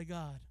you by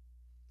God.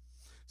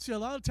 See, a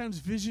lot of times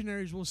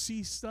visionaries will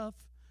see stuff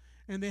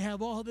and they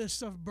have all this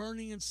stuff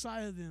burning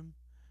inside of them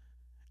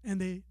and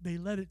they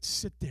let it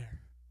sit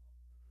there.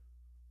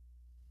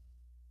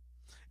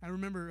 I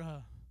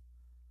remember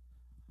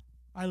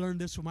I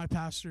learned this from my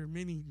pastor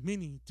many,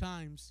 many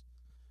times.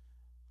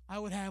 I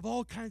would have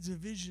all kinds of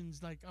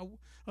visions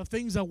of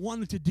things I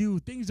wanted to do,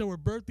 things that were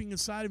birthing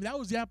inside of me. That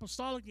was the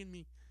apostolic in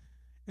me,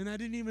 and I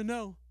didn't even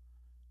know.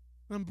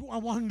 I'm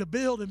wanting to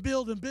build and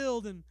build and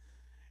build, and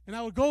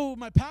I would go with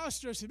my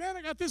pastor. I said, man,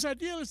 I got this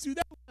idea. Let's do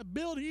that.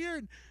 Build here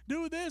and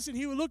do this. And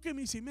he would look at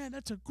me and say, man,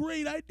 that's a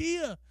great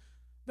idea.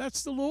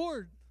 That's the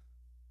Lord.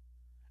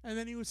 And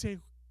then he would say,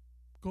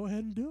 go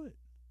ahead and do it.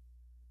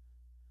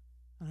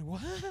 And I,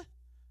 what?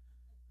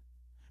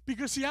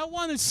 Because, see, I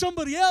wanted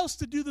somebody else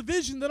to do the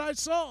vision that I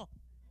saw.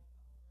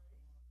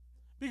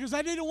 Because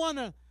I didn't want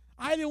to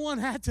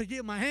have to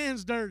get my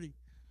hands dirty.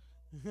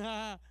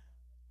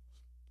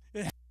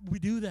 We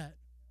do that.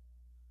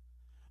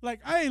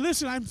 Like, hey,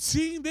 listen, I'm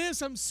seeing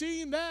this, I'm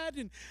seeing that,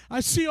 and I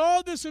see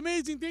all this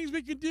amazing things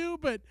we can do,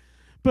 but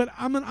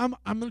I'm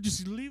gonna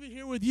just leave it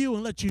here with you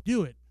and let you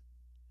do it.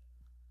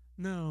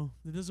 No,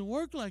 it doesn't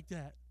work like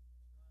that.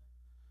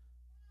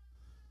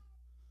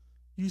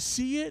 You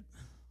see it.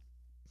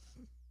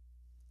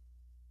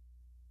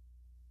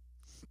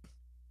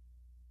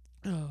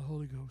 Oh,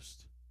 Holy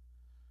Ghost.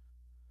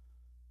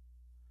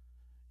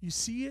 You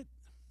see it,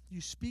 you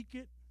speak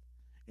it,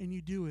 and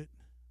you do it.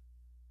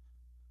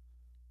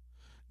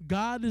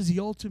 God is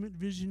the ultimate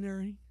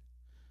visionary.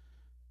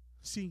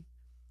 See,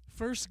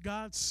 first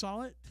God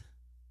saw it,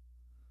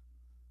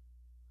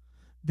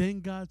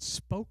 then God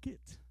spoke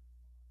it,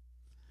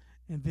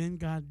 and then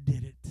God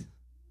did it.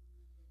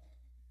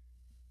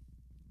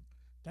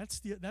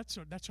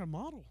 That's our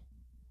model.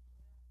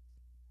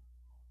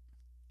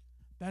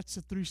 That's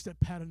a 3-step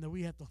pattern that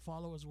we have to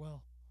follow as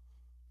well.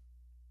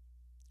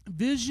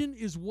 Vision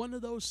is one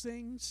of those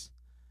things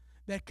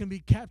that can be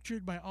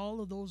captured by all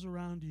of those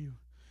around you.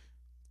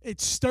 It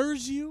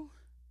stirs you,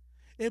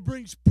 it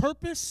brings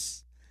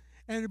purpose,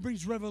 and it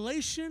brings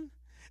revelation,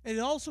 and it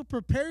also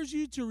prepares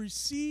you to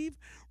receive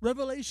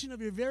revelation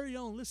of your very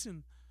own.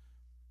 Listen,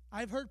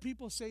 I've heard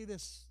people say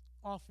this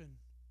often.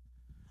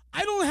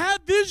 I don't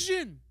have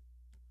vision.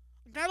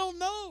 I don't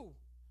know.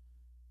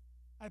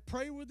 I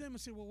pray with them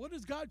and say, well, what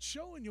is God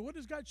showing you? What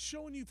is God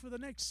showing you for the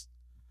next?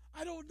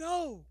 I don't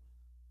know.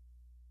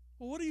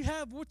 Well, what do you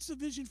have? What's the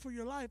vision for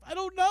your life? I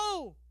don't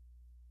know.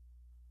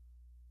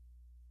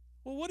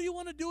 Well, what do you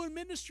want to do in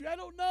ministry? I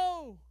don't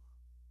know.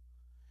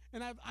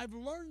 And I've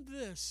learned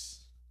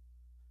this,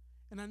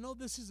 and I know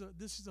this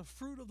is a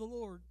fruit of the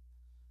Lord,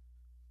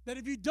 that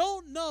if you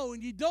don't know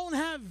and you don't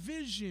have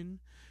vision,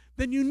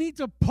 then you need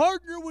to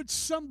partner with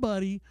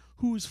somebody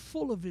who is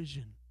full of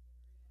vision.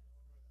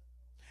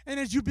 And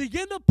as you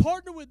begin to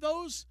partner with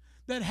those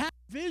that have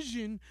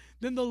vision,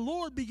 then the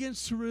Lord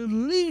begins to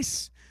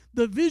release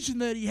the vision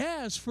that He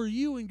has for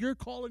you and your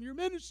call and your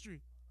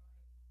ministry.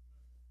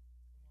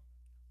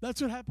 That's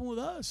what happened with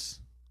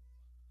us.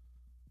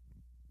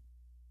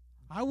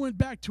 I went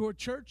back to a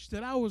church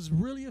that I was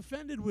really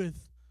offended with.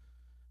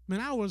 Man,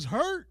 I was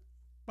hurt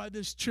by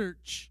this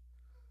church.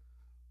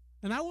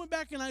 And I went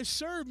back and I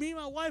served. Me and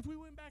my wife, we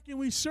went back and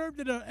we served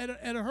at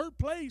a hurt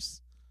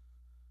place.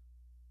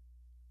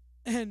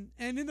 And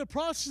in the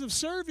process of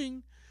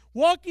serving,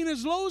 walking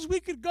as low as we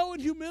could go in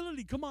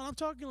humility. Come on, I'm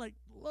talking like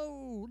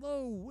low,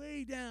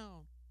 way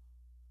down.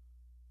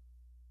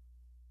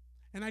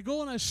 And I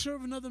go and I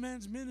serve another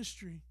man's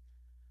ministry,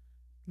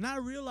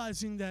 not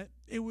realizing that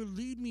it would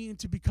lead me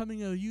into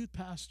becoming a youth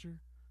pastor,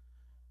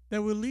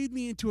 that would lead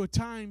me into a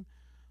time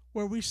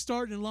where we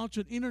start and launch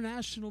an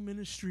international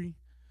ministry.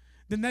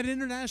 Then that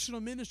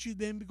international ministry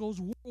then goes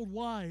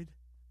worldwide.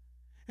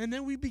 And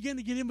then we begin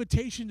to get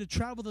invitation to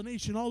travel the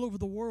nation all over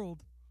the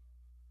world.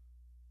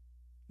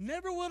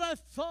 Never would I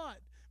thought,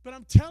 but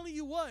I'm telling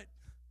you what,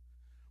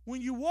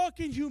 when you walk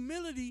in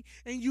humility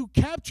and you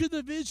capture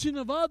the vision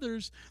of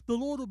others, the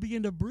Lord will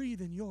begin to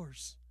breathe in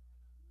yours.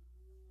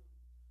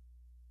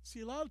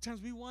 See, a lot of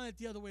times we want it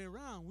the other way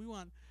around. We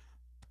want,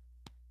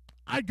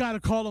 I got a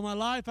call in my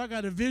life. I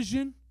got a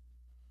vision.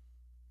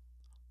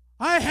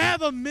 I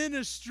have a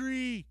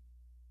ministry.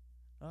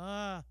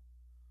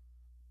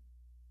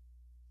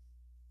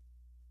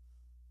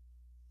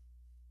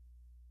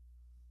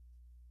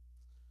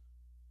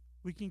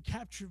 We can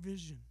capture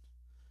vision.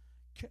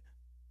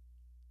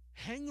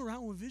 Hang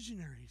around with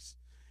visionaries.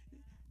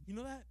 You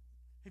know that?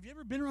 Have you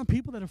ever been around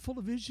people that are full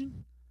of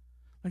vision?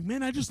 Like,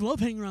 man, I just love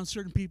hanging around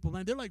certain people,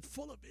 man. They're like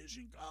full of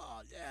vision.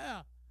 God,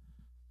 yeah.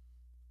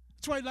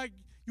 That's why, like,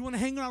 you want to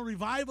hang around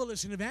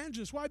revivalists and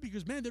evangelists. Why?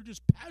 Because, man, they're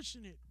just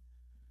passionate.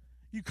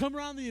 You come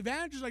around the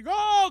evangelists like,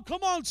 oh,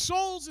 come on,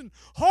 souls and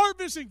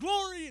harvest and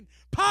glory and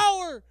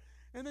power.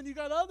 And then you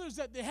got others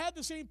that they had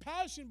the same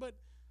passion, but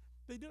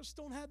they just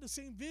don't have the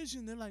same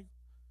vision. They're like,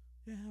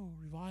 yeah, well,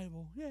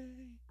 revival,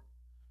 yay.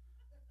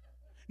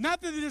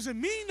 Not that it doesn't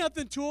mean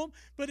nothing to them,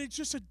 but it's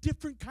just a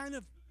different kind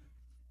of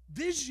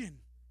vision.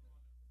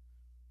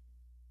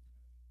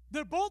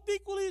 They're both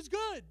equally as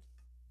good,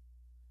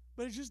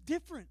 but it's just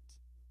different.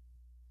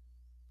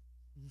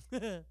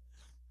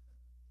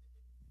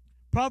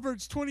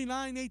 Proverbs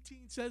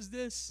 29:18 says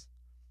this,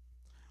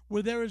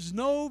 where there is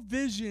no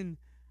vision,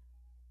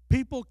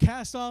 people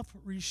cast off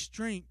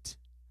restraint.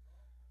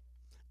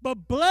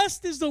 But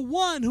blessed is the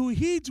one who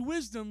heeds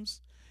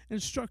wisdom's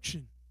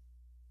instruction.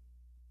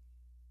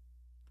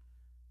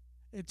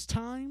 It's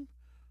time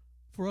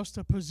for us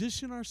to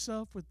position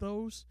ourselves with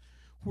those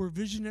who are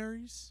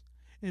visionaries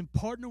and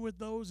partner with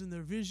those in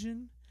their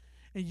vision,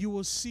 and you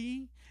will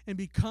see and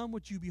become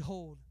what you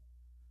behold.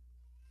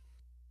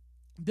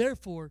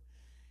 Therefore,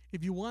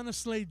 if you want to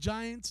slay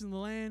giants in the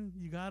land,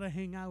 you got to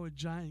hang out with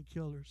giant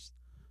killers.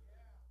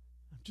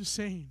 I'm just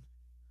saying.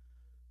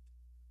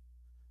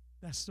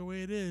 That's the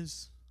way it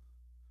is.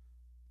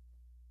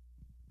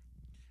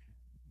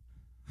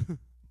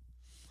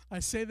 I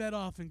say that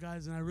often,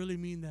 guys, and I really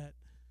mean that.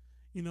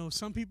 You know,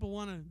 some people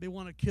want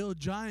to kill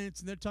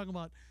giants, and they're talking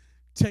about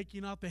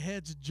taking off the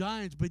heads of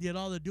giants, but yet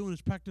all they're doing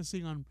is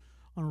practicing on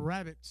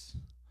rabbits.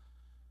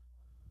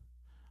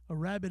 A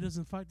rabbit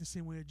doesn't fight the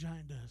same way a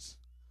giant does.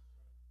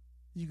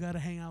 You got to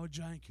hang out with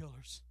giant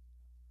killers.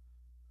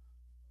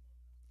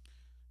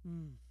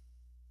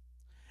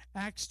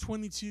 Acts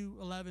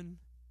 22:11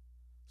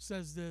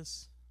 says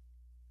this.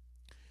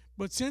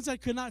 But since I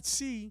could not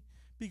see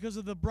because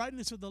of the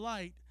brightness of the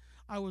light,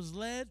 I was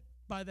led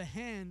by the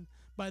hand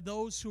by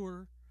those who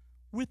were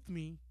with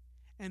me,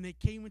 and they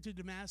came into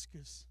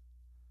Damascus.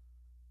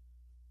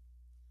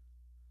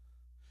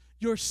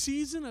 Your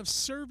season of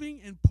serving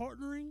and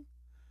partnering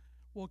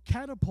will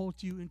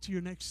catapult you into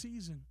your next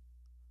season.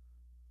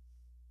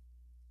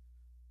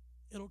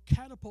 It'll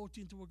catapult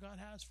you into what God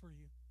has for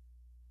you.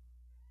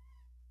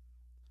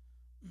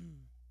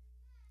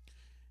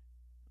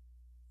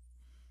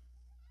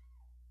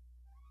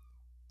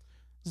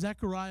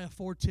 Zechariah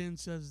 4:10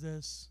 says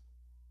this.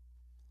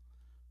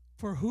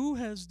 For who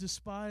has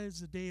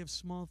despised the day of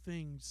small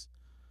things?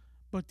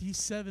 But these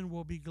 7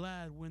 will be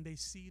glad when they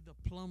see the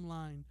plumb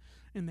line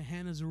in the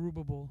hand of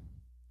Zerubbabel.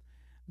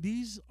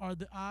 These are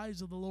the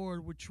eyes of the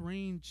Lord which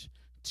range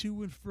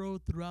to and fro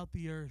throughout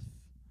the earth.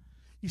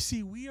 You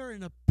see, we are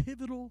in a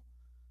pivotal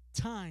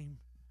time,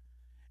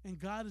 and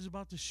God is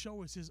about to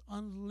show us His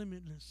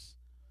unlimitless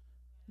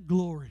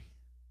glory.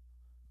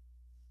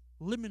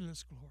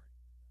 Limitless glory.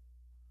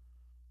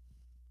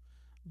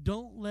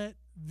 Don't let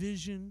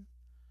vision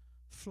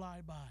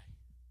fly by.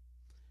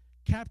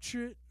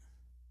 Capture it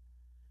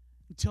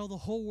and tell the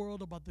whole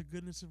world about the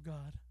goodness of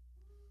God.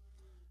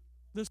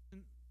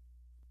 Listen,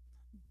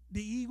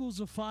 the Eagles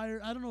of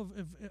Fire, I don't know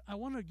if I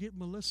want to get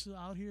Melissa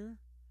out here,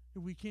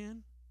 if we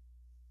can.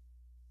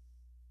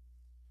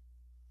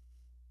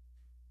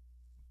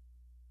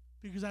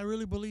 Because I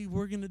really believe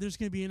there's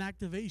going to be an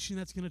activation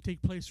that's going to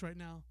take place right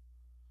now.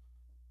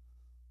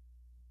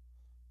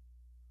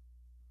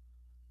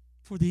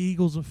 For the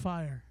Eagles of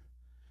Fire.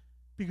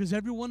 Because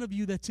every one of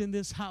you that's in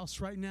this house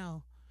right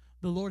now,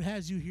 the Lord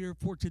has you here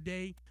for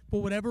today.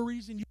 For whatever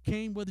reason you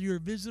came, whether you're a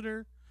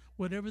visitor,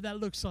 whatever that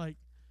looks like,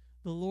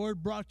 the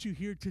Lord brought you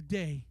here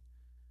today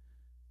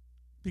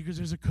because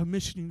there's a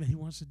commissioning that He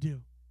wants to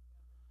do.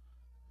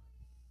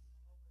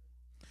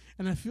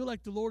 And I feel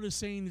like the Lord is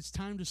saying it's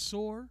time to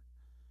soar.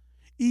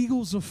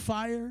 Eagles of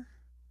fire.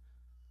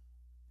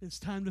 It's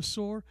time to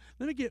soar.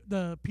 Let me get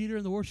Peter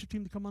and the worship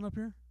team to come on up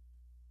here.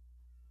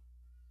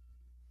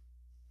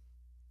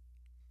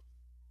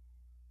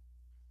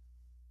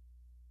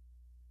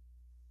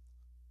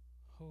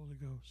 Holy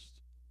Ghost.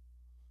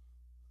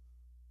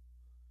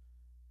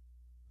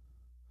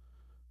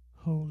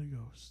 Holy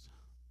Ghost.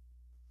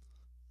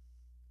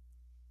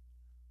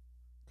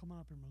 Come on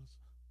up here, Melissa.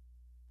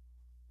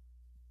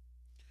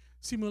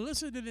 See,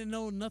 Melissa didn't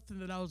know nothing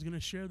that I was going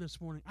to share this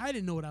morning. I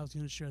didn't know what I was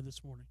going to share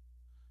this morning.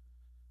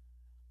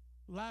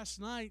 Last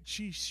night,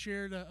 she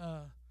shared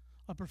a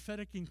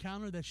prophetic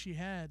encounter that she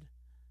had,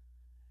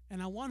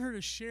 and I want her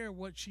to share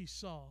what she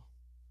saw,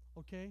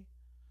 okay?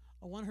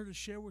 I want her to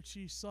share what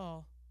she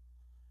saw,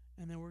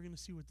 and then we're going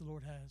to see what the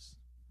Lord has.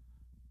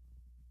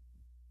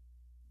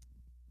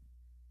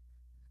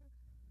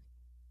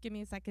 Give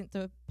me a second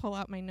to pull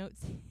out my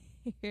notes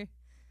here.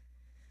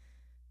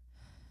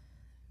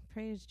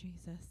 Praise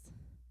Jesus.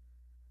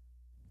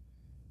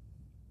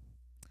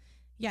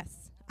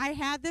 Yes, I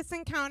had this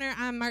encounter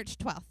on March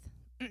 12th.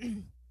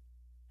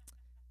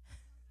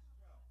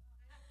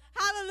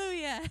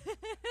 Hallelujah.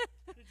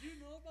 Did you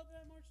know about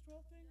that March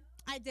 12th thing?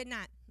 I did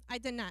not. Come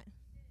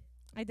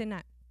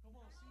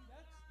on, see,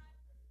 that's...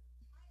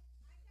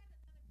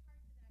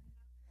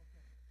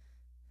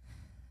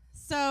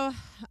 So,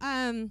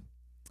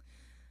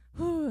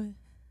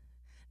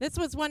 this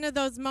was one of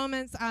those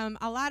moments.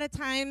 A lot of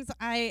times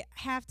I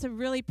have to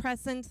really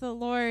press into the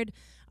Lord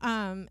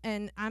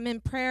And I'm in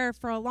prayer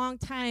for a long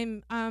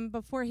time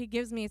before he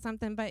gives me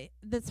something. But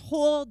this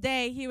whole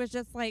day, he was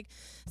just like,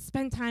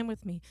 spend time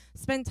with me.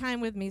 Spend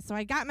time with me. So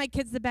I got my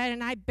kids to bed,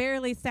 and I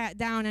barely sat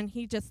down, and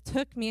he just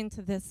took me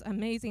into this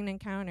amazing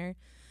encounter.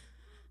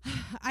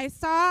 I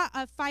saw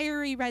a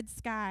fiery red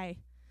sky.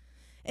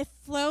 It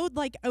flowed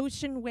like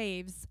ocean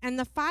waves, and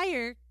the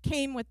fire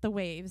came with the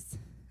waves.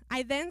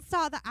 I then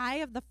saw the eye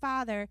of the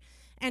Father,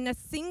 and a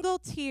single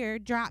tear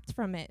dropped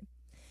from it.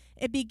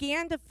 It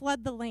began to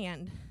flood the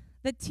land.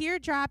 The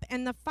teardrop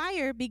and the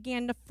fire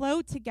began to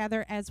flow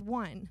together as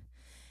one.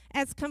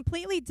 As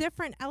completely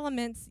different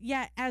elements,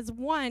 yet as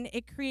one,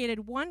 it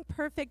created one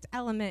perfect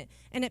element,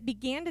 and it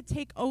began to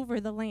take over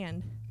the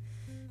land.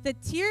 The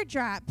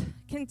teardrop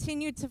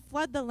continued to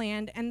flood the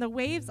land, and the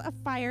waves of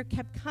fire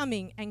kept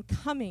coming and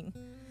coming.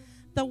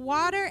 The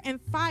water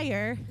and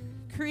fire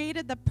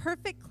created the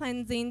perfect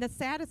cleansing to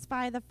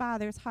satisfy the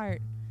Father's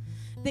heart.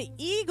 The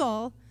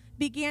eagle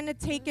began to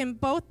take in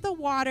both the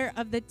water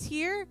of the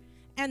tear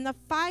and the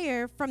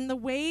fire from the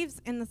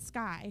waves in the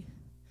sky.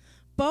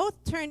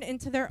 Both turned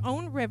into their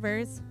own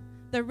rivers,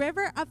 the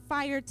river of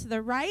fire to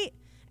the right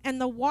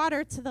and the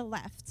water to the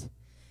left.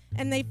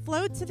 And they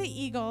flowed to the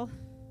eagle,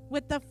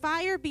 with the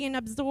fire being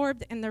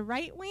absorbed in the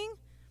right wing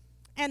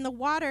and the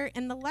water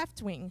in the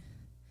left wing.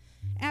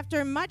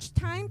 After much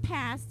time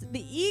passed,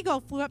 the eagle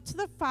flew up to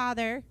the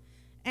Father,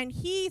 and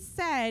he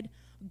said,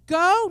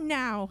 "Go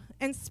now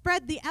and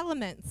spread the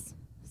elements."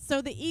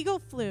 So the eagle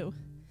flew.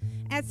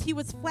 As he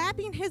was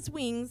flapping his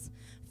wings,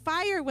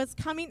 fire was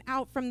coming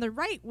out from the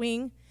right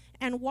wing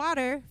and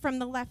water from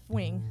the left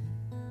wing.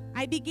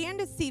 I began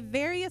to see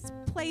various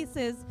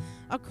places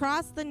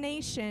across the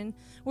nation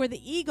where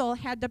the eagle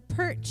had to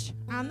perch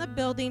on the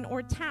building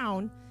or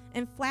town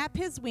and flap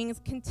his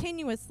wings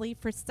continuously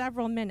for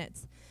several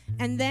minutes.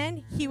 And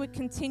then he would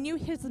continue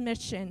his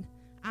mission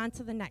on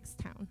to the next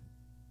town.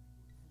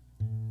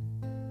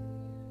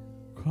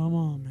 Come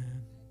on,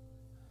 man.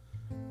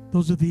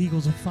 Those are the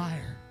eagles of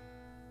fire.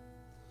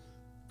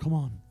 Come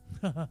on.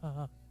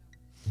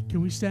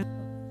 Can we stand up?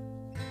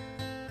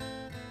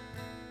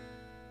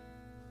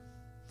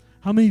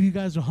 How many of you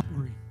guys are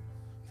hungry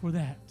for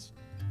that?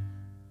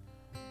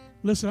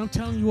 Listen, I'm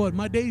telling you what,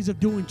 my days of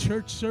doing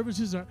church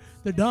services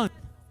they're done.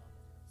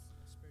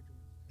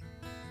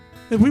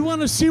 If we want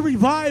to see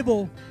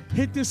revival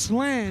hit this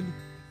land,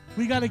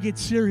 we got to get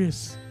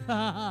serious.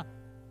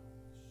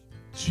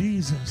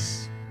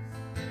 Jesus.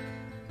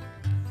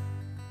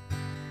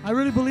 I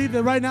really believe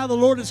that right now the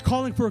Lord is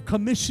calling for a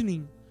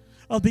commissioning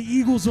of the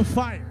eagles of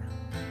fire.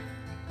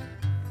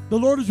 The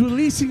Lord is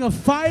releasing a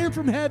fire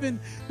from heaven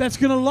that's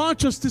going to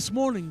launch us this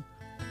morning.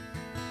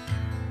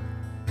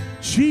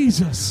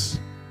 Jesus.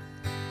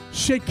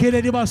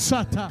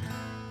 Father,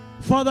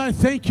 I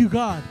thank you,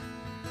 God.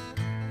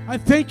 I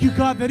thank you,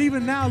 God, that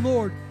even now,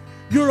 Lord,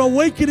 you're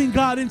awakening,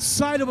 God,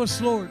 inside of us,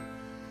 Lord.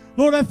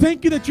 Lord, I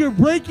thank you that you're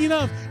breaking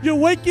up. You're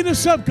waking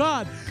us up,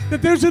 God.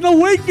 That there's an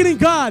awakening,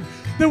 God.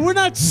 That we're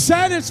not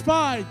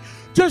satisfied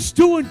just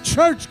doing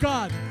church,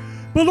 God.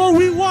 But, Lord,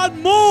 we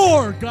want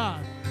more,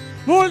 God.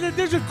 Lord, that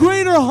there's a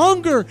greater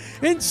hunger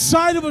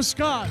inside of us,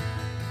 God.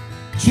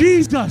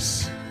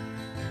 Jesus.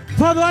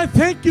 Father, I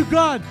thank you,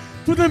 God,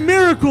 for the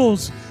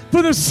miracles,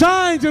 for the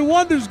signs and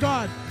wonders,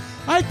 God.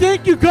 I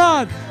thank you,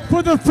 God,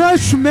 for the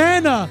fresh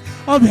manna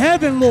of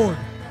heaven, Lord.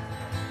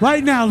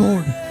 Right now,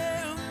 Lord.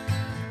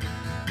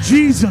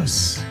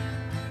 Jesus.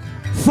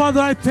 Father,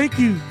 I thank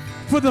you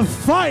for the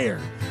fire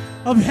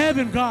of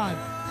heaven, God,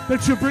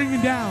 that you're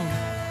bringing down.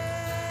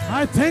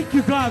 I thank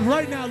you, God,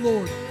 right now,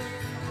 Lord.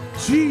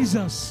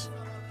 Jesus.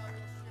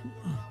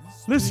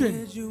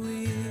 Listen,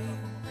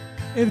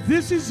 if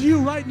this is you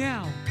right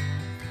now,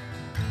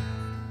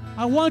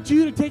 I want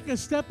you to take a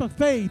step of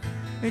faith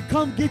and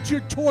come get your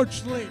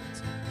torch lit.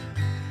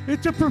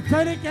 It's a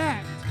prophetic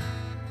act.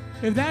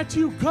 If that's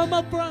you, come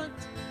up front.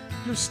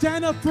 You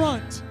stand up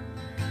front.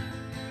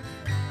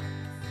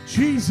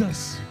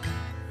 Jesus.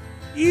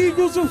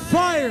 Eagles of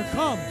fire,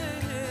 come.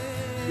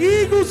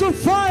 Eagles of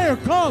fire,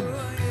 come.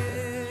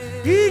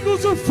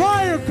 Eagles of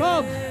fire,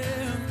 come.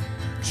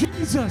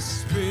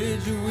 Jesus.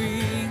 Spread your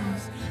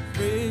wings,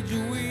 spread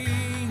your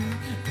wings.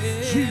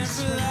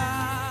 Jesus.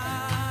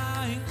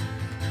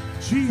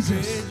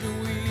 Jesus. Spread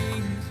your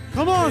wings,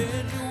 Come on.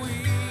 spread your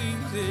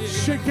wings.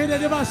 Shekere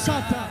de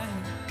basata.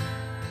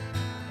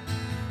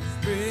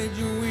 Spread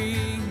your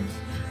wings,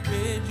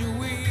 spread your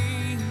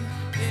wings.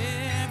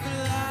 And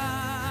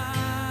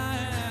fly.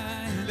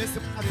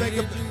 Listen, I think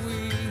Spread of, your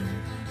wings,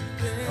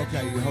 spread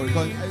okay, your hold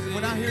on. wings.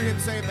 When I hear him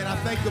say it, man, I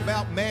think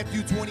about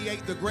Matthew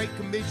 28, the Great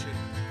Commission.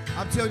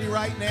 I'm telling you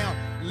right now,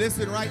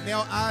 listen right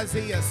now,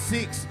 Isaiah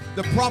 6,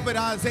 the prophet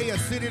Isaiah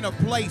sitting in a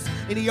place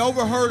and he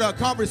overheard a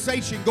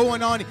conversation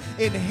going on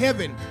in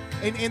heaven.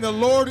 And the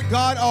Lord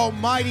God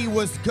Almighty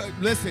was,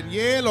 listen,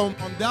 Yelo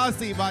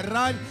Mondasi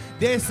Varan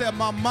Dese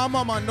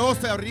Mamama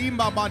Manosa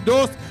Rimba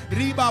Bandos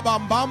Riba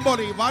Bambambo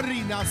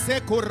Rivari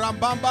Naseku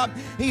Rambamba.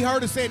 He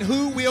heard us saying,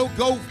 who will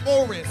go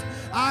for us?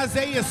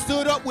 Isaiah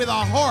stood up with a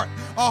heart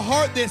a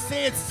heart that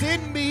said,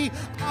 send me,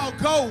 I'll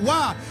go.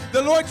 Why?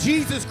 The Lord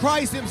Jesus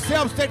Christ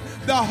himself said,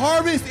 the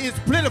harvest is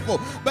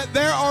plentiful, but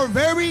there are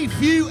very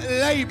few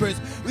laborers.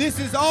 This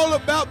is all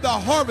about the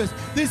harvest.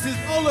 This is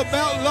all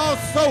about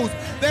lost souls.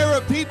 There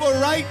are people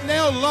right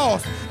now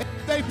lost.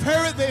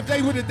 If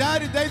they would have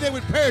died today, they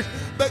would perish.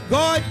 But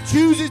God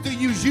chooses to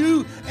use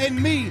you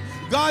and me.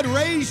 God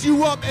raised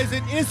you up as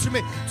an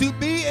instrument to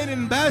be an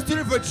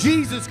ambassador for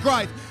Jesus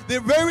Christ. The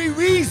very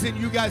reason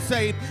you got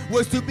saved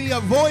was to be a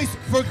voice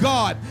for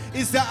God.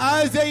 It's the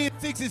Isaiah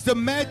 6, it's the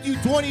Matthew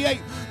 28,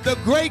 the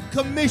Great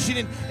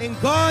Commissioning. And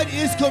God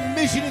is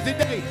commissioning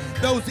today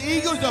those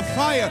eagles of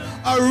fire,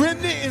 a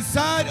remnant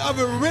inside of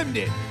a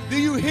remnant. Do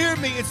you hear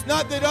me? It's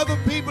not that other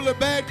people are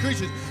bad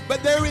Christians,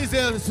 but there is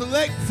a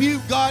select few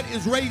God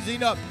is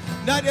raising up.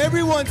 Not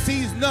everyone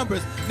sees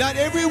numbers. Not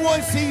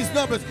everyone sees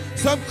numbers.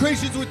 Some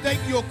Christians would think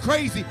you're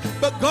crazy,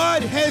 but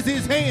God has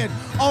his hand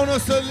on a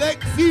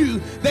select few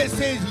that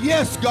says,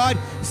 yes, God,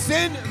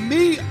 send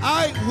me,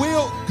 I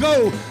will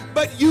go.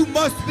 But you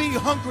must be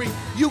hungry.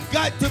 You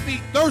got to be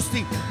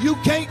thirsty. You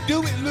can't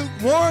do it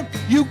lukewarm.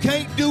 You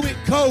can't do it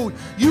cold.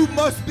 You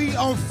must be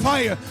on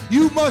fire.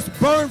 You must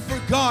burn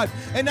for God.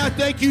 And I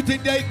thank you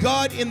today,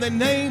 God, in the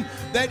name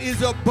that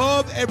is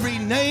above every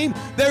name.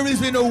 There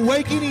is an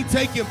awakening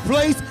taking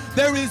place.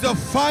 There is a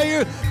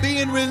fire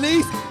being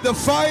released, the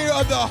fire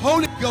of the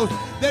Holy Ghost.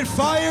 That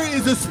fire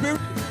is the Spirit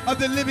of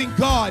the living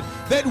God.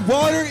 That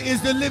water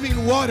is the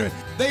living water.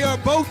 They are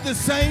both the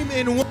same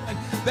in one.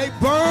 They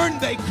burn,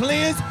 they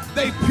cleanse,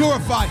 they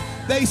purify.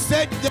 They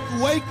set, they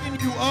waken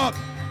you up.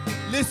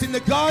 Listen,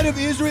 the God of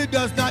Israel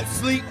does not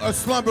sleep or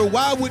slumber.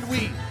 Why would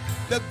we?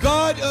 The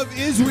God of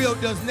Israel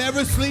does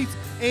never sleep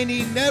and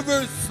he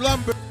never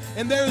slumbers.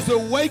 And there is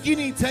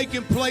awakening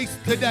taking place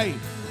today.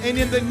 And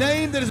in the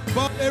name that is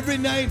above every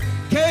name,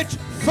 catch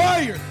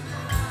fire.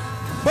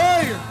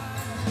 Fire.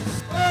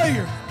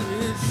 Fire.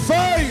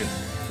 Fire.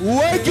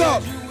 Wake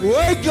up.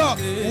 Wake up.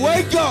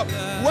 Wake up.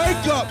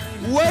 Wake up.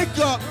 Wake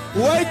up.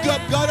 Wake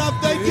up. God, I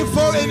thank you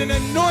for an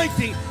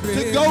anointing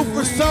to go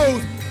for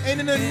souls. And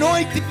an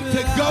anointing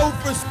to go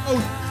for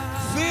souls.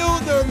 Fill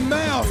their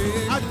mouth.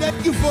 I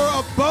thank you for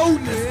a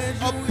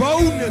boldness, a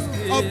boldness,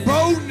 a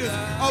boldness,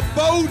 a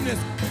boldness.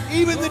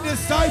 Even the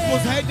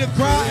disciples had to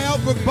cry out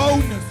for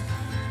boldness.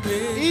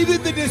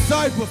 Even the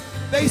disciples,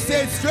 they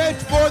said, stretch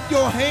forth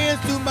your hands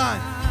to mine,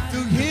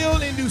 to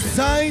heal and do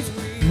signs,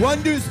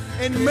 wonders,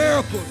 and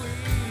miracles.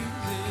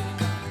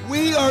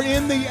 We are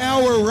in the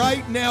hour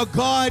right now,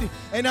 God,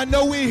 and I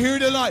know we're here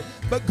tonight,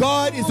 but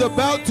God is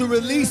about to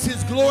release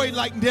his glory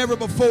like never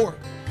before.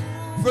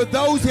 For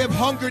those who have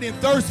hungered and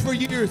thirst for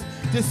years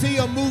to see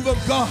a move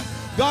of God,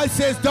 God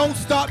says, don't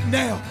stop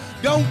now.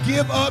 Don't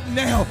give up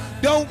now.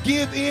 Don't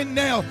give in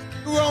now.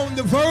 You are on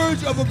the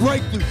verge of a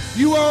breakthrough.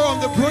 You are on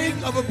the brink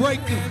of a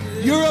breakthrough.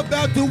 You're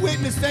about to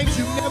witness things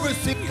you've never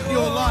seen in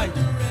your life.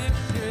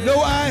 No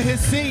eye has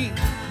seen,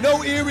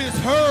 no ear has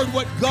heard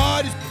what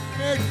God has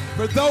prepared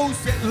for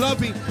those that love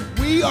him.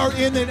 We are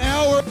in an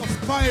hour of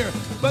fire,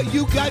 but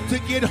you got to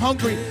get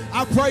hungry.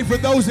 I pray for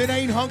those that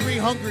ain't hungry,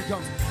 hunger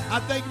comes. I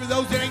thank you for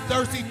those that ain't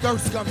thirsty,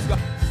 thirst comes, God.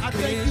 I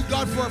thank you,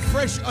 God, for a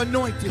fresh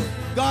anointing.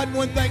 God,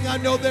 one thing I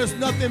know, there's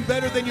nothing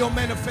better than your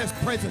manifest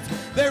presence.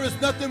 There is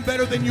nothing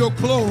better than your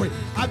glory.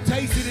 I've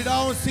tasted it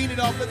all and seen it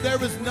all, but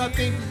there is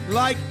nothing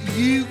like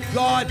you,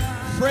 God.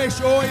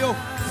 Fresh oil,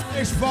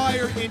 fresh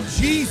fire in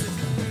Jesus.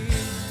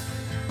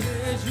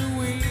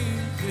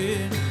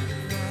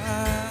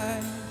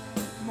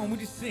 Come on,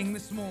 would you sing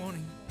this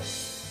morning?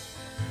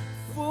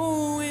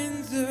 For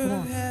winds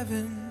of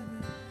heaven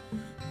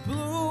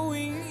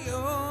blowing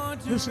your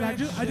direction. Listen,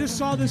 I just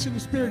saw this in the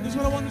spirit. This is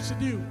what I want us to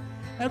do.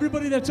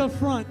 Everybody that's up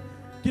front,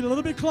 get a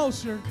little bit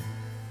closer.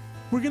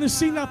 We're going to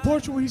sing that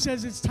portion where he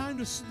says it's time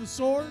to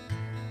soar.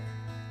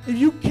 If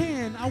you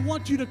can, I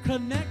want you to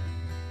connect.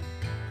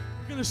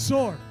 We're going to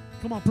soar.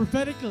 Come on,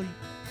 prophetically,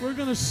 we're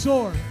going to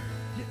soar.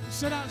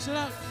 Sit out,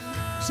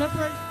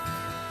 separate.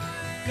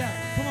 Yeah,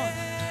 come on.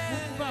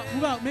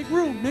 Move out. Make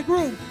room. Make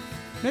room.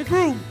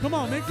 Come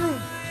on, make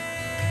room.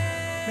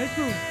 Make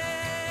room.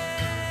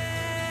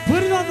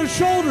 Put it on the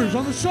shoulders.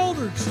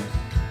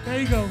 There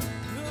you go.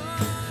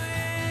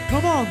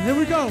 Come on, here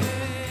we go.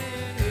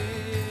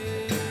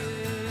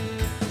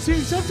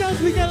 See,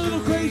 sometimes we get a little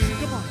crazy.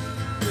 Come on.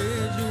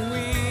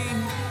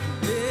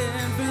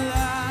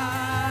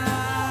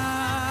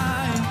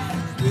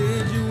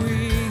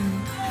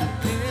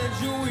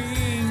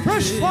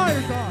 Fresh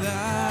fire, God.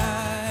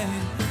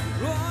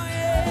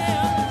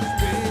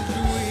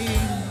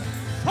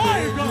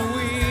 Fire, God.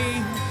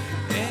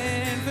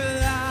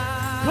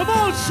 Come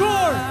on,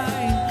 soar.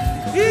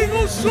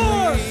 Eagles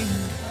soar.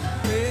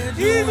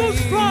 Eagles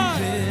fly.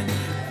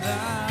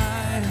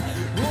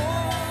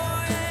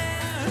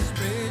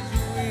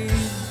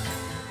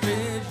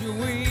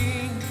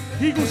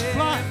 Eagles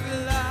fly.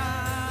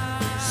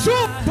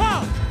 Soar.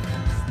 Pow.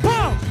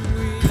 Pow.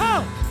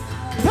 Pow.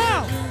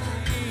 Pow.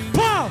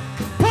 Pow.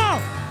 Pow.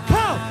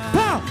 Pow.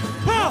 Pow.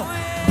 Pow.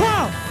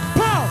 Pow.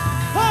 Pow.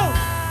 Pow.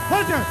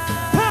 Right there.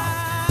 Pow.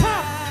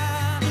 Pow.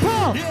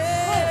 Pow.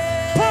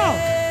 Pow.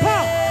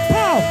 Pow.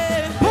 Pow.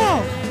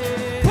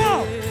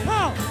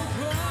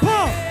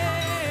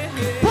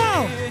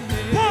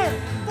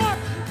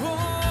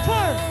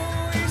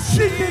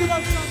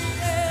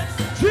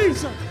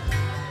 Jesus.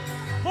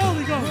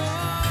 Holy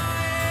Ghost.